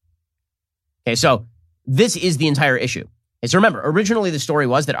 Okay, so this is the entire issue. Okay, so remember, originally the story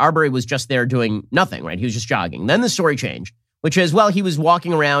was that Arbery was just there doing nothing, right? He was just jogging. Then the story changed, which is, well, he was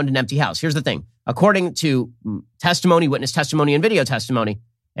walking around an empty house. Here's the thing. According to testimony, witness testimony, and video testimony,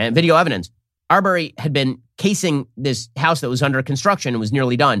 and video evidence, Arbery had been casing this house that was under construction and was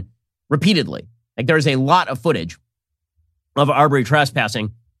nearly done repeatedly. Like, there's a lot of footage of Arbery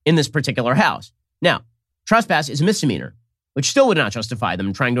trespassing in this particular house. Now, trespass is a misdemeanor, which still would not justify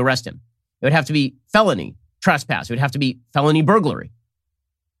them trying to arrest him. It would have to be felony trespass. It would have to be felony burglary.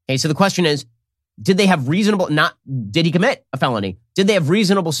 Okay, so the question is, did they have did he commit a felony? Did they have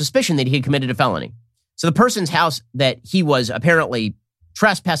reasonable suspicion that he had committed a felony? So the person's house that he was apparently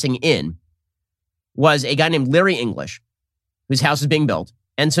trespassing in was a guy named Larry English, whose house is being built,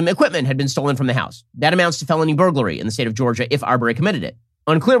 and some equipment had been stolen from the house. That amounts to felony burglary in the state of Georgia if Arbery committed it.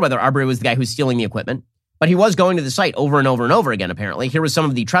 Unclear whether Arbery was the guy who's stealing the equipment, but he was going to the site over and over and over again, apparently. Here was some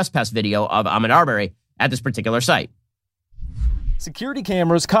of the trespass video of Ahmaud Arbery at this particular site. Security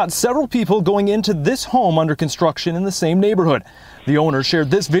cameras caught several people going into this home under construction in the same neighborhood. The owner shared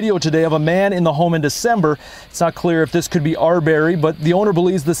this video today of a man in the home in December. It's not clear if this could be Arbery, but the owner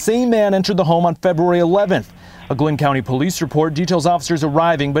believes the same man entered the home on February 11th. A Glynn County police report details officers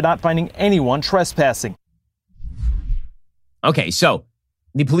arriving but not finding anyone trespassing. Okay, so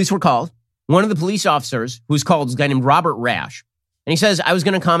the police were called. One of the police officers who's called is a guy named Robert Rash. And he says, I was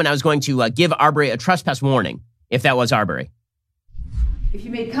going to come and I was going to give Arbery a trespass warning if that was Arbery. If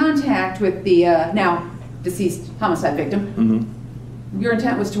you made contact with the now deceased homicide victim, your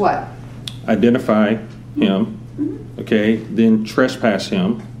intent was to what? Identify him, okay, then trespass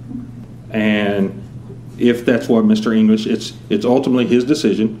him. And if that's what Mr. English, it's ultimately his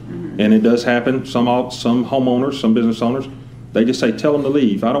decision. And it does happen. Some homeowners, some business owners They just say, tell him to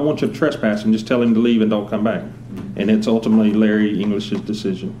leave. I don't want you to trespass, and just tell him to leave and don't come back. And it's ultimately Larry English's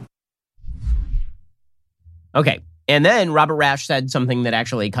decision. Okay. And then Robert Rash said something that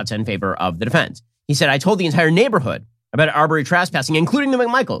actually cuts in favor of the defense. He said, I told the entire neighborhood about Arbery trespassing, including the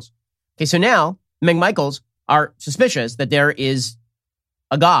McMichaels. Okay, so now the McMichaels are suspicious that there is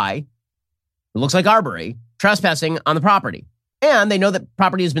a guy who looks like Arbery trespassing on the property. And they know that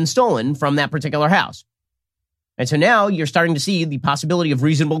property has been stolen from that particular house. And so now you're starting to see the possibility of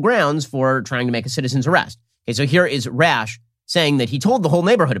reasonable grounds for trying to make a citizen's arrest. Okay, so here is Rash saying that he told the whole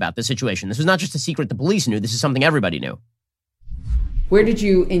neighborhood about this situation. This was not just a secret the police knew. This is something everybody knew. Where did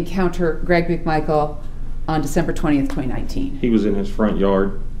you encounter Greg McMichael on December 20th, 2019? He was in his front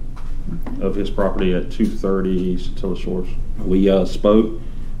yard of his property at 230 East Satilla Shores. We spoke,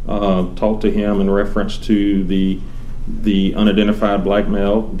 talked to him in reference to the unidentified black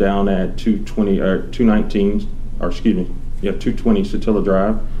male down at 220 Satilla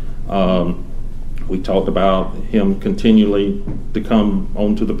Drive. We talked about him continually to come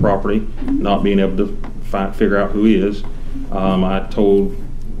onto the property, not being able to figure out who he is. I told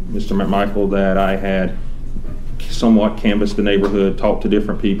Mr. McMichael that I had somewhat canvassed the neighborhood, talked to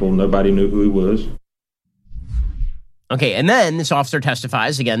different people. Nobody knew who he was. Okay, and then this officer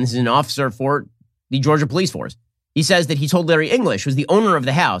testifies. Again, this is an officer for the Georgia Police Force. He says that he told Larry English, who's the owner of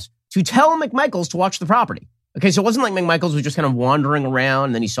the house, to tell McMichaels to watch the property. Okay, so it wasn't like McMichaels was just kind of wandering around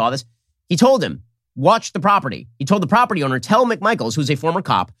and then he saw this. He told him, watch the property. He told the property owner, tell McMichaels, who's a former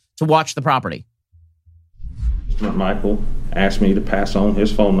cop, to watch the property. Mr. McMichael asked me to pass on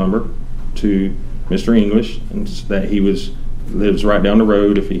his phone number to Mr. English, and that he lives right down the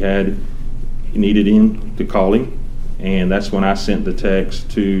road if he needed him to call him. And that's when I sent the text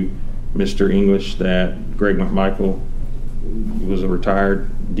to Mr. English that Greg McMichael was a retired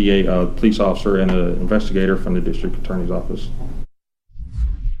DA, police officer and an investigator from the district attorney's office.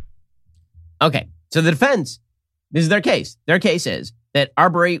 Okay, so the defense, this is their case. Their case is that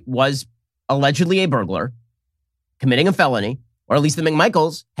Arbery was allegedly a burglar committing a felony, or at least the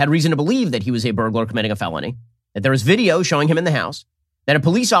McMichaels had reason to believe that he was a burglar committing a felony, that there was video showing him in the house, that a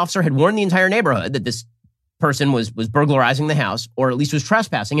police officer had warned the entire neighborhood that this person was burglarizing the house, or at least was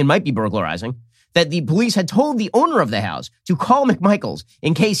trespassing and might be burglarizing, that the police had told the owner of the house to call McMichaels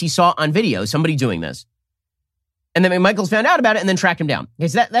in case he saw on video somebody doing this. And then McMichaels found out about it and then tracked him down. Okay,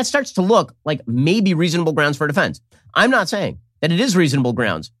 so that starts to look like maybe reasonable grounds for defense. I'm not saying that it is reasonable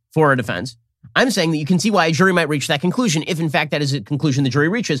grounds for a defense. I'm saying that you can see why a jury might reach that conclusion if, in fact, that is a conclusion the jury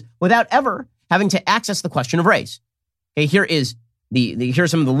reaches without ever having to access the question of race. Okay, here are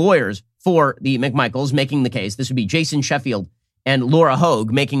some of the lawyers for the McMichaels making the case. This would be Jason Sheffield and Laura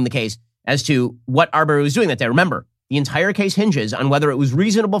Hogue making the case as to what Arbery was doing that day. Remember, the entire case hinges on whether it was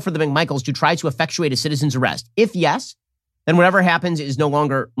reasonable for the McMichaels to try to effectuate a citizen's arrest. If yes, then whatever happens is no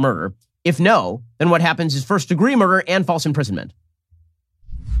longer murder. If no, then what happens is first-degree murder and false imprisonment.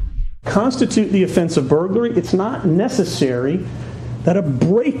 Constitute the offense of burglary, it's not necessary that a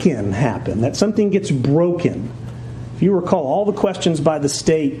break-in happen, that something gets broken. If you recall, all the questions by the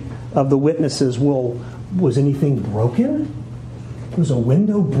state of the witnesses, well, was anything broken? Was a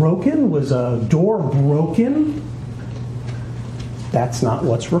window broken? Was a door broken? That's not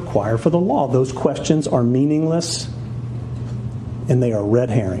what's required for the law. Those questions are meaningless, and they are red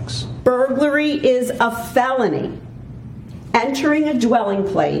herrings. Burglary is a felony. Entering a dwelling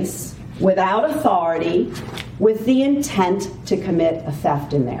place without authority with the intent to commit a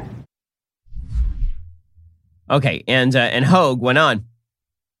theft in there. Okay, and Hogue went on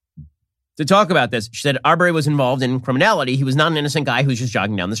to talk about this. She said Arbery was involved in criminality. He was not an innocent guy who was just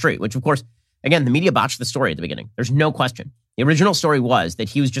jogging down the street, which, of course, again, the media botched the story at the beginning. There's no question. The original story was that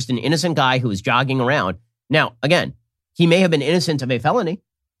he was just an innocent guy who was jogging around. Now, again, he may have been innocent of a felony,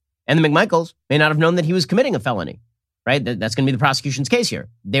 and the McMichaels may not have known that he was committing a felony, right? That's going to be the prosecution's case here.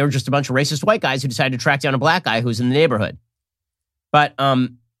 They were just a bunch of racist white guys who decided to track down a black guy who was in the neighborhood. But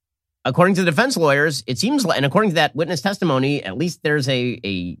according to the defense lawyers, it seems like, and according to that witness testimony, at least there's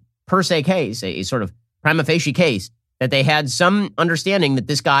a per se case, a sort of prima facie case, that they had some understanding that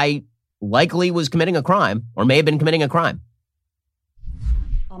this guy likely was committing a crime or may have been committing a crime.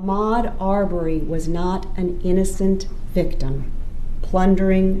 Ahmaud Arbery was not an innocent victim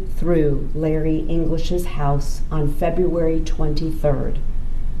plundering through Larry English's house on February 23rd,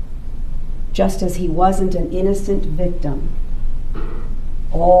 just as he wasn't an innocent victim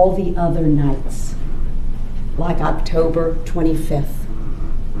all the other nights, like October 25th,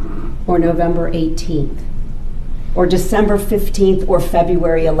 or November 18th, or December 15th, or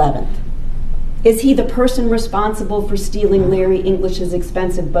February 11th. Is he the person responsible for stealing Larry English's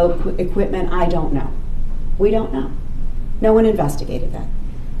expensive boat equipment? I don't know. We don't know. No one investigated that.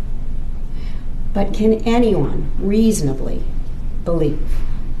 But can anyone reasonably believe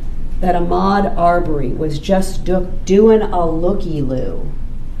that Ahmaud Arbery was just doing a looky-loo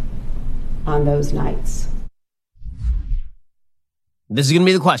on those nights? This is going to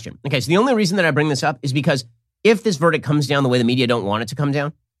be the question. Okay, so the only reason that I bring this up is because if this verdict comes down the way the media don't want it to come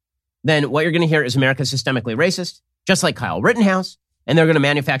down, then what you're going to hear is America's systemically racist, just like Kyle Rittenhouse, and they're going to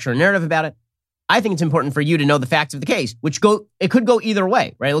manufacture a narrative about it. I think it's important for you to know the facts of the case, it could go either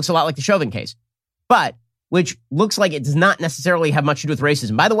way, right? It looks a lot like the Chauvin case, but which looks like it does not necessarily have much to do with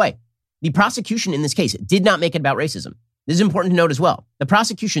racism. By the way, the prosecution in this case did not make it about racism. This is important to note as well. The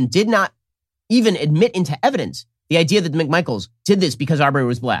prosecution did not even admit into evidence the idea that the McMichaels did this because Arbery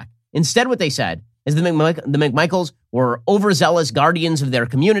was black. Instead, what they said is the McMichaels were overzealous guardians of their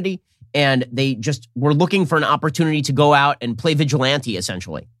community, and they just were looking for an opportunity to go out and play vigilante,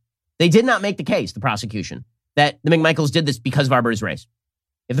 essentially. They did not make the case, the prosecution, that the McMichaels did this because of Arbery's race.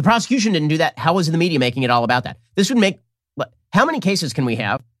 If the prosecution didn't do that, how was the media making it all about that? This would make, how many cases can we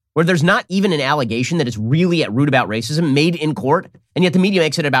have where there's not even an allegation that it's really at root about racism made in court, and yet the media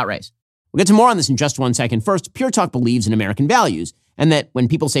makes it about race? We'll get to more on this in just 1 second. First, Pure Talk believes in American values, and that when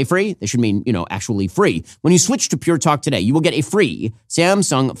people say free, they should mean, actually free. When you switch to Pure Talk today, you will get a free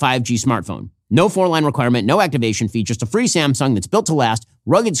Samsung 5G smartphone. No 4-line requirement, no activation fee, just a free Samsung that's built to last,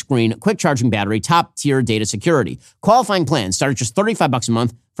 rugged screen, quick charging battery, top-tier data security. Qualifying plans start at just $35 a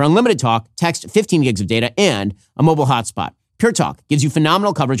month for unlimited talk, text, 15 gigs of data, and a mobile hotspot. Pure Talk gives you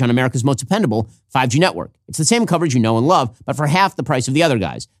phenomenal coverage on America's most dependable 5G network. It's the same coverage you know and love, but for half the price of the other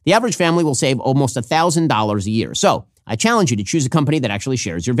guys. The average family will save almost $1,000 a year. So I challenge you to choose a company that actually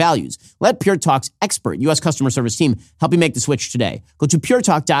shares your values. Let Pure Talk's expert U.S. customer service team help you make the switch today. Go to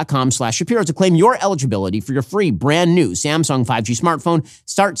puretalk.com/Shapiro to claim your eligibility for your free brand new Samsung 5G smartphone.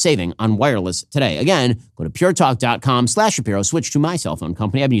 Start saving on wireless today. Again, go to puretalk.com/Shapiro. Switch to my cell phone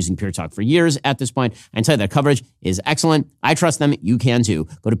company. I've been using Pure Talk for years at this point. I can tell you that coverage is excellent. I trust them. You can too.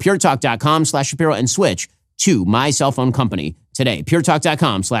 Go to puretalk.com/Shapiro and switch to my cell phone company today.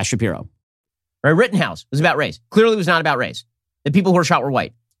 puretalk.com/Shapiro. Right, Rittenhouse was about race. Clearly was not about race. The people who were shot were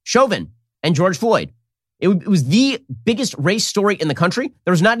white. Chauvin and George Floyd. It was the biggest race story in the country.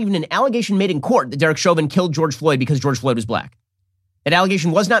 There was not even an allegation made in court that Derek Chauvin killed George Floyd because George Floyd was black. That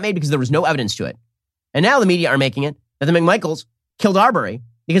allegation was not made because there was no evidence to it. And now the media are making it that the McMichaels killed Arbery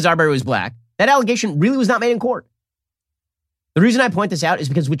because Arbery was black. That allegation really was not made in court. The reason I point this out is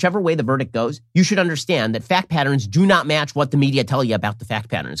because whichever way the verdict goes, you should understand that fact patterns do not match what the media tell you about the fact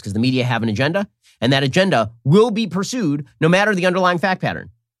patterns, because the media have an agenda, and that agenda will be pursued no matter the underlying fact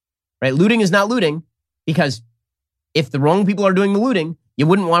pattern. Right? Looting is not looting, because if the wrong people are doing the looting, you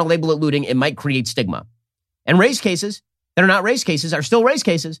wouldn't want to label it looting. It might create stigma. And race cases that are not race cases are still race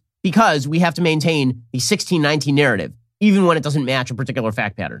cases because we have to maintain the 1619 narrative, even when it doesn't match a particular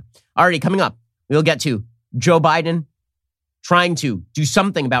fact pattern. Already coming up, we'll get to Joe Biden trying to do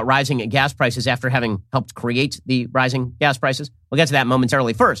something about rising gas prices after having helped create the rising gas prices. We'll get to that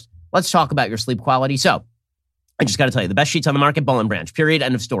momentarily. First, let's talk about your sleep quality. So I just got to tell you, the best sheets on the market, Boll & Branch, period,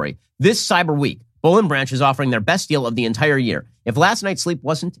 end of story. This Cyber Week, Boll & Branch is offering their best deal of the entire year. If last night's sleep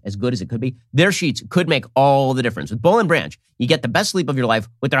wasn't as good as it could be, their sheets could make all the difference. With Boll & Branch, you get the best sleep of your life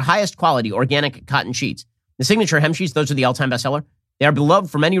with their highest quality organic cotton sheets. The signature hem sheets, those are the all-time bestseller. They are beloved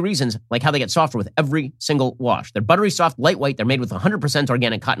for many reasons, like how they get softer with every single wash. They're buttery soft, lightweight. They're made with 100%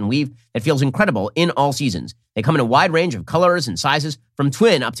 organic cotton weave that feels incredible in all seasons. They come in a wide range of colors and sizes, from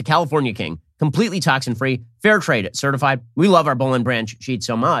twin up to California King, completely toxin-free, fair trade certified. We love our Boll & Branch sheets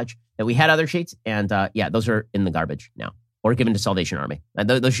so much that we had other sheets, and those are in the garbage now, or given to Salvation Army.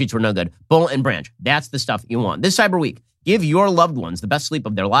 Those sheets were no good. Boll & Branch, that's the stuff you want. This Cyber Week, give your loved ones the best sleep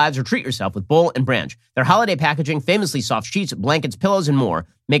of their lives, or treat yourself with Boll & Branch. Their holiday packaging, famously soft sheets, blankets, pillows, and more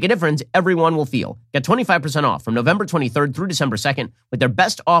make a difference everyone will feel. Get 25% off from November 23rd through December 2nd with their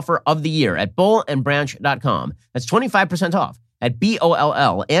best offer of the year at bollandbranch.com. That's 25% off at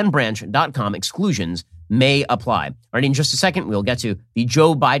BOLL&branch.com. Exclusions may apply. All right, in just a second, we'll get to the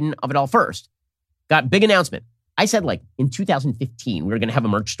Joe Biden of it all. First, got big announcement. I said, in 2015, we were going to have a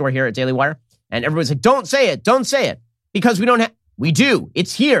merch store here at Daily Wire, and everybody's like, don't say it. Because we don't have, we do.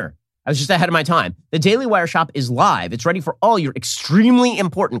 It's here. I was just ahead of my time. The Daily Wire shop is live. It's ready for all your extremely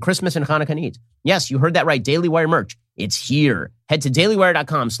important Christmas and Hanukkah needs. Yes, you heard that right. Daily Wire merch. It's here. Head to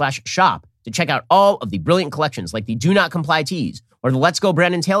dailywire.com/shop to check out all of the brilliant collections like the Do Not Comply tees or the Let's Go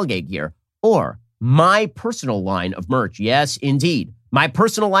Brandon tailgate gear or my personal line of merch. Yes, indeed. My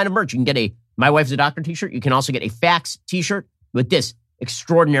personal line of merch. You can get a My Wife's a Doctor t-shirt. You can also get a Facts t-shirt with this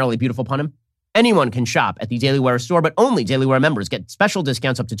extraordinarily beautiful pun. Anyone can shop at the Daily Wire store, but only Daily Wire members get special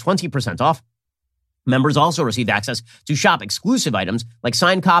discounts up to 20% off. Members also received access to shop exclusive items like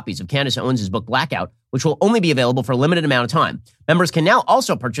signed copies of Candace Owens' book Blackout, which will only be available for a limited amount of time. Members can now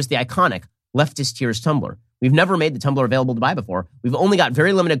also purchase the iconic Leftist Tears tumbler. We've never made the tumbler available to buy before. We've only got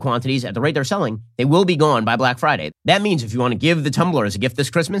very limited quantities. At the rate they're selling, they will be gone by Black Friday. That means if you want to give the tumbler as a gift this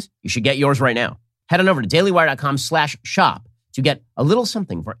Christmas, you should get yours right now. Head on over to dailywire.com/shop to get a little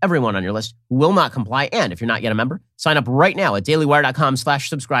something for everyone on your list who will not comply. And if you're not yet a member, sign up right now at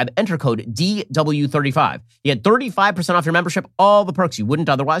dailywire.com/subscribe. Enter code DW35. You get 35% off your membership, all the perks you wouldn't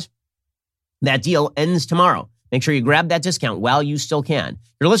otherwise. That deal ends tomorrow. Make sure you grab that discount while you still can.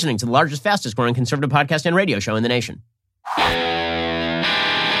 You're listening to the largest, fastest growing conservative podcast and radio show in the nation.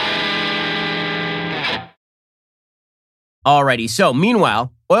 Alrighty, so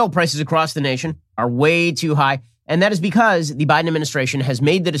meanwhile, oil prices across the nation are way too high. And that is because the Biden administration has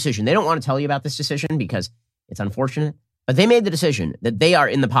made the decision. They don't want to tell you about this decision because it's unfortunate, but they made the decision that they are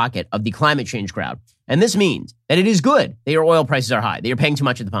in the pocket of the climate change crowd. And this means that it is good that your oil prices are high, that you're paying too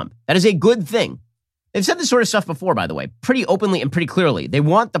much at the pump. That is a good thing. They've said this sort of stuff before, by the way, pretty openly and pretty clearly. They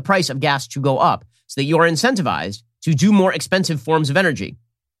want the price of gas to go up so that you are incentivized to do more expensive forms of energy.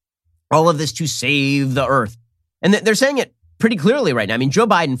 All of this to save the earth. And they're saying it pretty clearly right now. I mean, Joe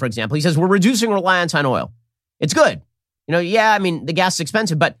Biden, for example, he says we're reducing reliance on oil. It's good. You know, yeah, I mean, the gas is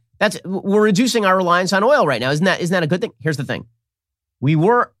expensive, but we're reducing our reliance on oil right now. Isn't that a good thing? Here's the thing. We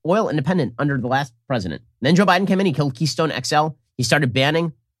were oil independent under the last president. Then Joe Biden came in, he killed Keystone XL. He started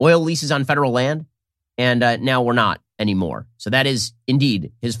banning oil leases on federal land. And now we're not anymore. So that is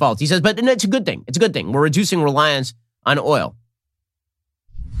indeed his fault. He says, but it's a good thing. It's a good thing. We're reducing reliance on oil.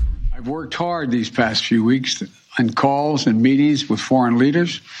 I've worked hard these past few weeks on calls and meetings with foreign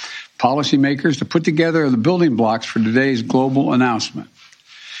leaders, policymakers to put together the building blocks for today's global announcement.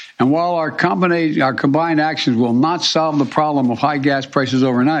 And while our combined actions will not solve the problem of high gas prices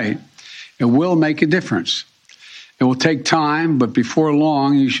overnight, it will make a difference. It will take time, but before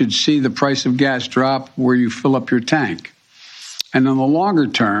long, you should see the price of gas drop where you fill up your tank. And in the longer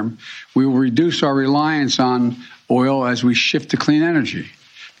term, we will reduce our reliance on oil as we shift to clean energy.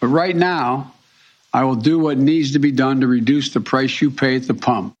 But right now, I will do what needs to be done to reduce the price you pay at the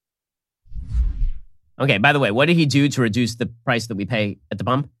pump. Okay, by the way, what did he do to reduce the price that we pay at the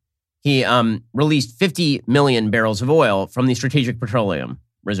pump? He released 50 million barrels of oil from the Strategic Petroleum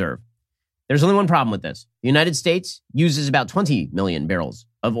Reserve. There's only one problem with this. The United States uses about 20 million barrels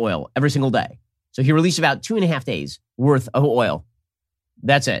of oil every single day. So he released about 2.5 days worth of oil.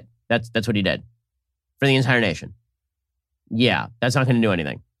 That's it. That's what he did for the entire nation. Yeah, that's not going to do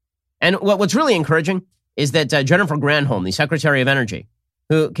anything. And what's really encouraging is that Jennifer Granholm, the Secretary of Energy,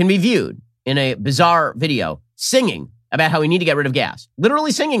 who can be viewed in a bizarre video singing about how we need to get rid of gas,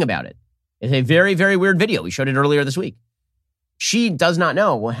 literally singing about it. It's a very, very weird video. We showed it earlier this week. She does not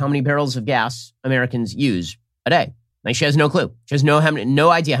know how many barrels of gas Americans use a day. Like, she has no clue. She has no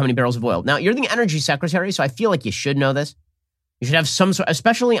idea how many barrels of oil. Now, you're the energy secretary, so I feel like you should know this. You should have some sort,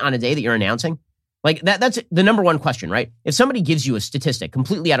 especially on a day that you're announcing. Like, that's the number one question, right? If somebody gives you a statistic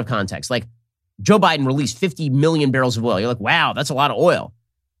completely out of context, like Joe Biden released 50 million barrels of oil, you're like, wow, that's a lot of oil.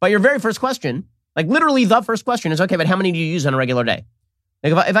 But your very first question, like literally the first question is, okay, but how many do you use on a regular day?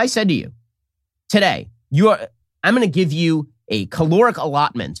 Like if I said to you, today, I'm going to give you a caloric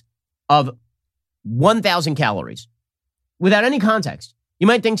allotment of 1,000 calories without any context. You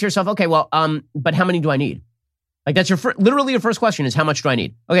might think to yourself, okay, well, but how many do I need? Like that's literally your first question is how much do I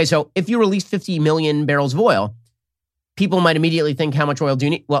need? Okay, so if you release 50 million barrels of oil, people might immediately think, how much oil do you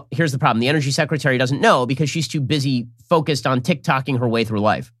need? Well, here's the problem. The energy secretary doesn't know because she's too busy focused on TikToking her way through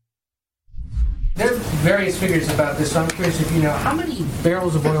life. There are various figures about this, so I'm curious if you know, how many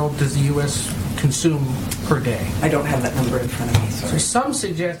barrels of oil does the U.S. consume per day? I don't have that number in front of me, sorry. So some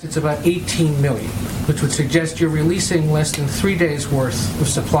suggest it's about 18 million, which would suggest you're releasing less than 3 days' worth of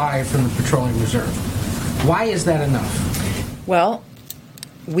supply from the Petroleum Reserve. Why is that enough? Well,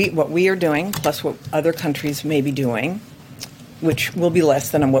 what we are doing, plus what other countries may be doing, which will be less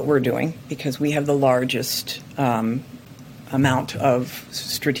than what we're doing, because we have the largest amount of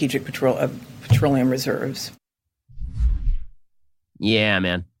strategic petroleum reserves. Yeah,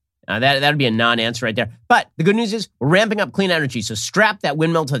 man. That'd be a non-answer right there. But the good news is we're ramping up clean energy, so strap that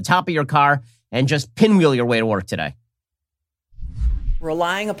windmill to the top of your car and just pinwheel your way to work today.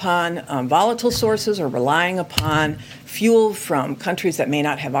 Relying upon volatile sources or relying upon fuel from countries that may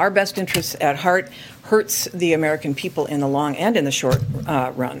not have our best interests at heart hurts the American people in the long and in the short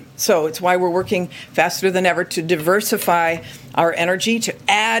run. So it's why we're working faster than ever to diversify our energy, to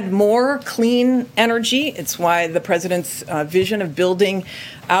add more clean energy. It's why the president's vision of building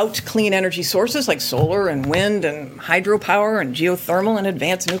out clean energy sources like solar and wind and hydropower and geothermal and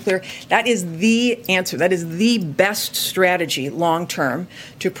advanced nuclear, that is the answer. That is the best strategy long term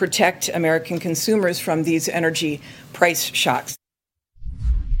to protect American consumers from these energy price shocks.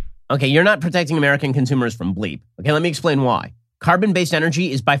 Okay, you're not protecting American consumers from bleep. Okay, let me explain why. Carbon-based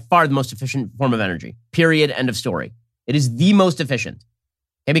energy is by far the most efficient form of energy. Period. End of story. It is the most efficient.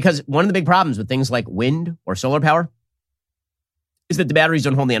 Okay, because one of the big problems with things like wind or solar power is that the batteries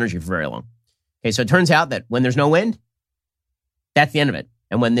don't hold the energy for very long. Okay, so it turns out that when there's no wind, that's the end of it.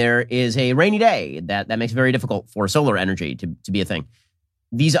 And when there is a rainy day, that makes it very difficult for solar energy to be a thing.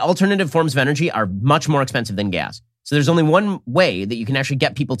 These alternative forms of energy are much more expensive than gas. So there's only one way that you can actually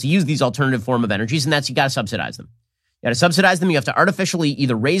get people to use these alternative form of energies, and that's you got to subsidize them. You got to subsidize them. You have to artificially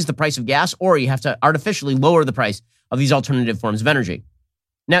either raise the price of gas or you have to artificially lower the price of these alternative forms of energy.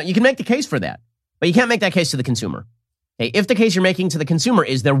 Now, you can make the case for that, but you can't make that case to the consumer. Okay, if the case you're making to the consumer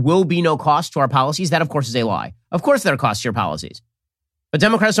is there will be no cost to our policies, that, of course, is a lie. Of course there are costs to your policies. But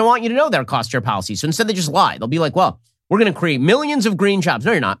Democrats don't want you to know there are costs to your policies. So instead, they just lie. They'll be like, well, we're going to create millions of green jobs.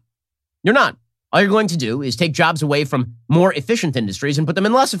 No, you're not. You're not. All you're going to do is take jobs away from more efficient industries and put them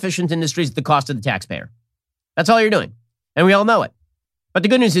in less efficient industries at the cost of the taxpayer. That's all you're doing. And we all know it. But the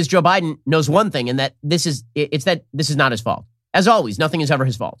good news is Joe Biden knows one thing, and that this is not his fault. As always, nothing is ever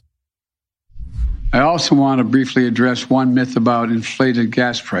his fault. I also want to briefly address one myth about inflated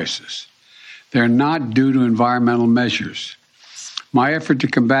gas prices. They're not due to environmental measures. My effort to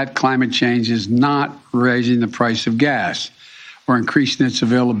combat climate change is not raising the price of gas or increasing its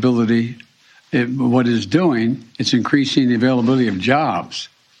availability. What it's doing, it's increasing the availability of jobs.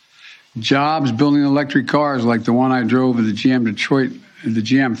 Jobs building electric cars like the one I drove at the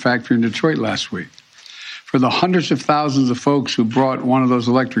GM factory in Detroit last week. For the hundreds of thousands of folks who brought one of those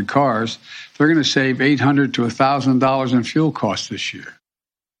electric cars, they're going to save $800 to $1,000 in fuel costs this year.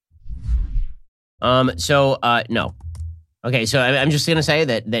 No. Okay, so I'm just going to say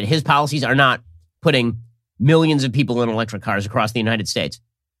that his policies are not putting millions of people in electric cars across the United States.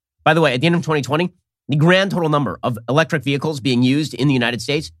 By the way, at the end of 2020, the grand total number of electric vehicles being used in the United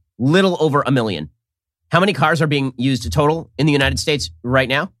States, little over 1 million. How many cars are being used total in the United States right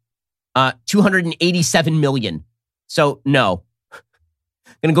now? 287 million. So no.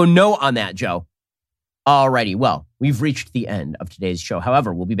 Gonna go no on that, Joe. Alrighty, well, we've reached the end of today's show.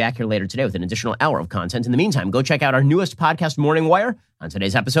 However, we'll be back here later today with an additional hour of content. In the meantime, go check out our newest podcast, Morning Wire. On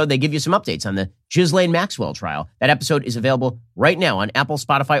today's episode, they give you some updates on the Ghislaine Maxwell trial. That episode is available right now on Apple,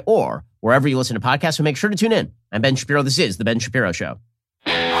 Spotify, or wherever you listen to podcasts, so make sure to tune in. I'm Ben Shapiro. This is The Ben Shapiro Show.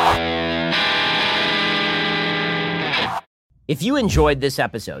 If you enjoyed this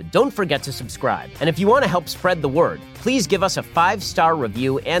episode, don't forget to subscribe. And if you want to help spread the word, please give us a 5-star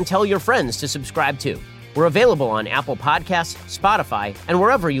review and tell your friends to subscribe too. We're available on Apple Podcasts, Spotify, and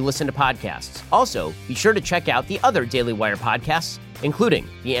wherever you listen to podcasts. Also, be sure to check out the other Daily Wire podcasts, including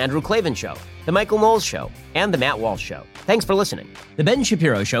The Andrew Klavan Show, The Michael Knowles Show, and The Matt Walsh Show. Thanks for listening. The Ben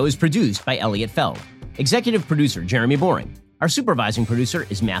Shapiro Show is produced by Elliot Feld. Executive producer, Jeremy Boring. Our supervising producer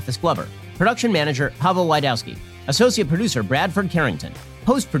is Mathis Glover. Production manager, Pavel Wydowski. Associate producer, Bradford Carrington.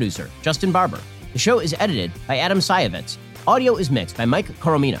 Post-producer, Justin Barber. The show is edited by Adam Sayevitz. Audio is mixed by Mike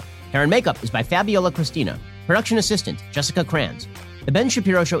Coromina. Hair and makeup is by Fabiola Cristina. Production assistant, Jessica Kranz. The Ben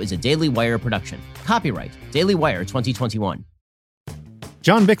Shapiro Show is a Daily Wire production. Copyright, Daily Wire 2021.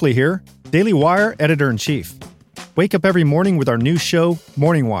 John Bickley here, Daily Wire editor-in-chief. Wake up every morning with our new show,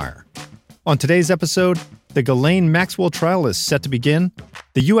 Morning Wire. On today's episode, the Ghislaine Maxwell trial is set to begin,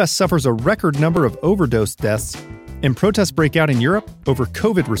 the U.S. suffers a record number of overdose deaths, and protests break out in Europe over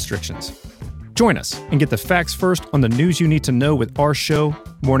COVID restrictions. Join us and get the facts first on the news you need to know with our show,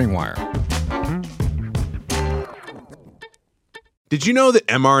 Morning Wire. Did you know that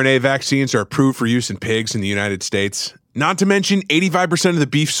mRNA vaccines are approved for use in pigs in the United States? Not to mention, 85% of the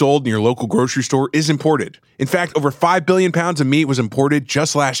beef sold in your local grocery store is imported. In fact, over 5 billion pounds of meat was imported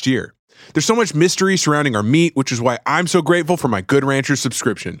just last year. There's so much mystery surrounding our meat, which is why I'm so grateful for my Good Ranchers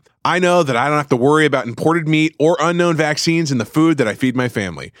subscription. I know that I don't have to worry about imported meat or unknown vaccines in the food that I feed my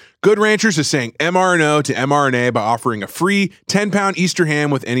family. Good Ranchers is saying MRNO to mRNA by offering a free 10-pound Easter ham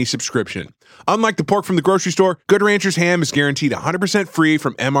with any subscription. Unlike the pork from the grocery store, Good Ranchers ham is guaranteed 100% free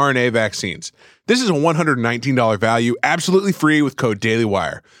from mRNA vaccines. This is a $119 value, absolutely free with code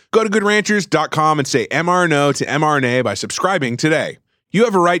DailyWire. Go to GoodRanchers.com and say MRNO to mRNA by subscribing today. You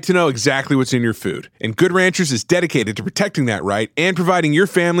have a right to know exactly what's in your food, and Good Ranchers is dedicated to protecting that right and providing your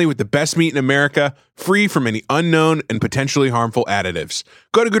family with the best meat in America, free from any unknown and potentially harmful additives.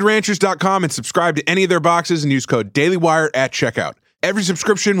 Go to GoodRanchers.com and subscribe to any of their boxes and use code DailyWire at checkout. Every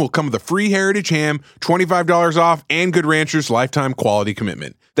subscription will come with a free Heritage ham, $25 off, and Good Ranchers lifetime quality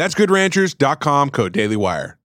commitment. That's GoodRanchers.com, code DailyWire.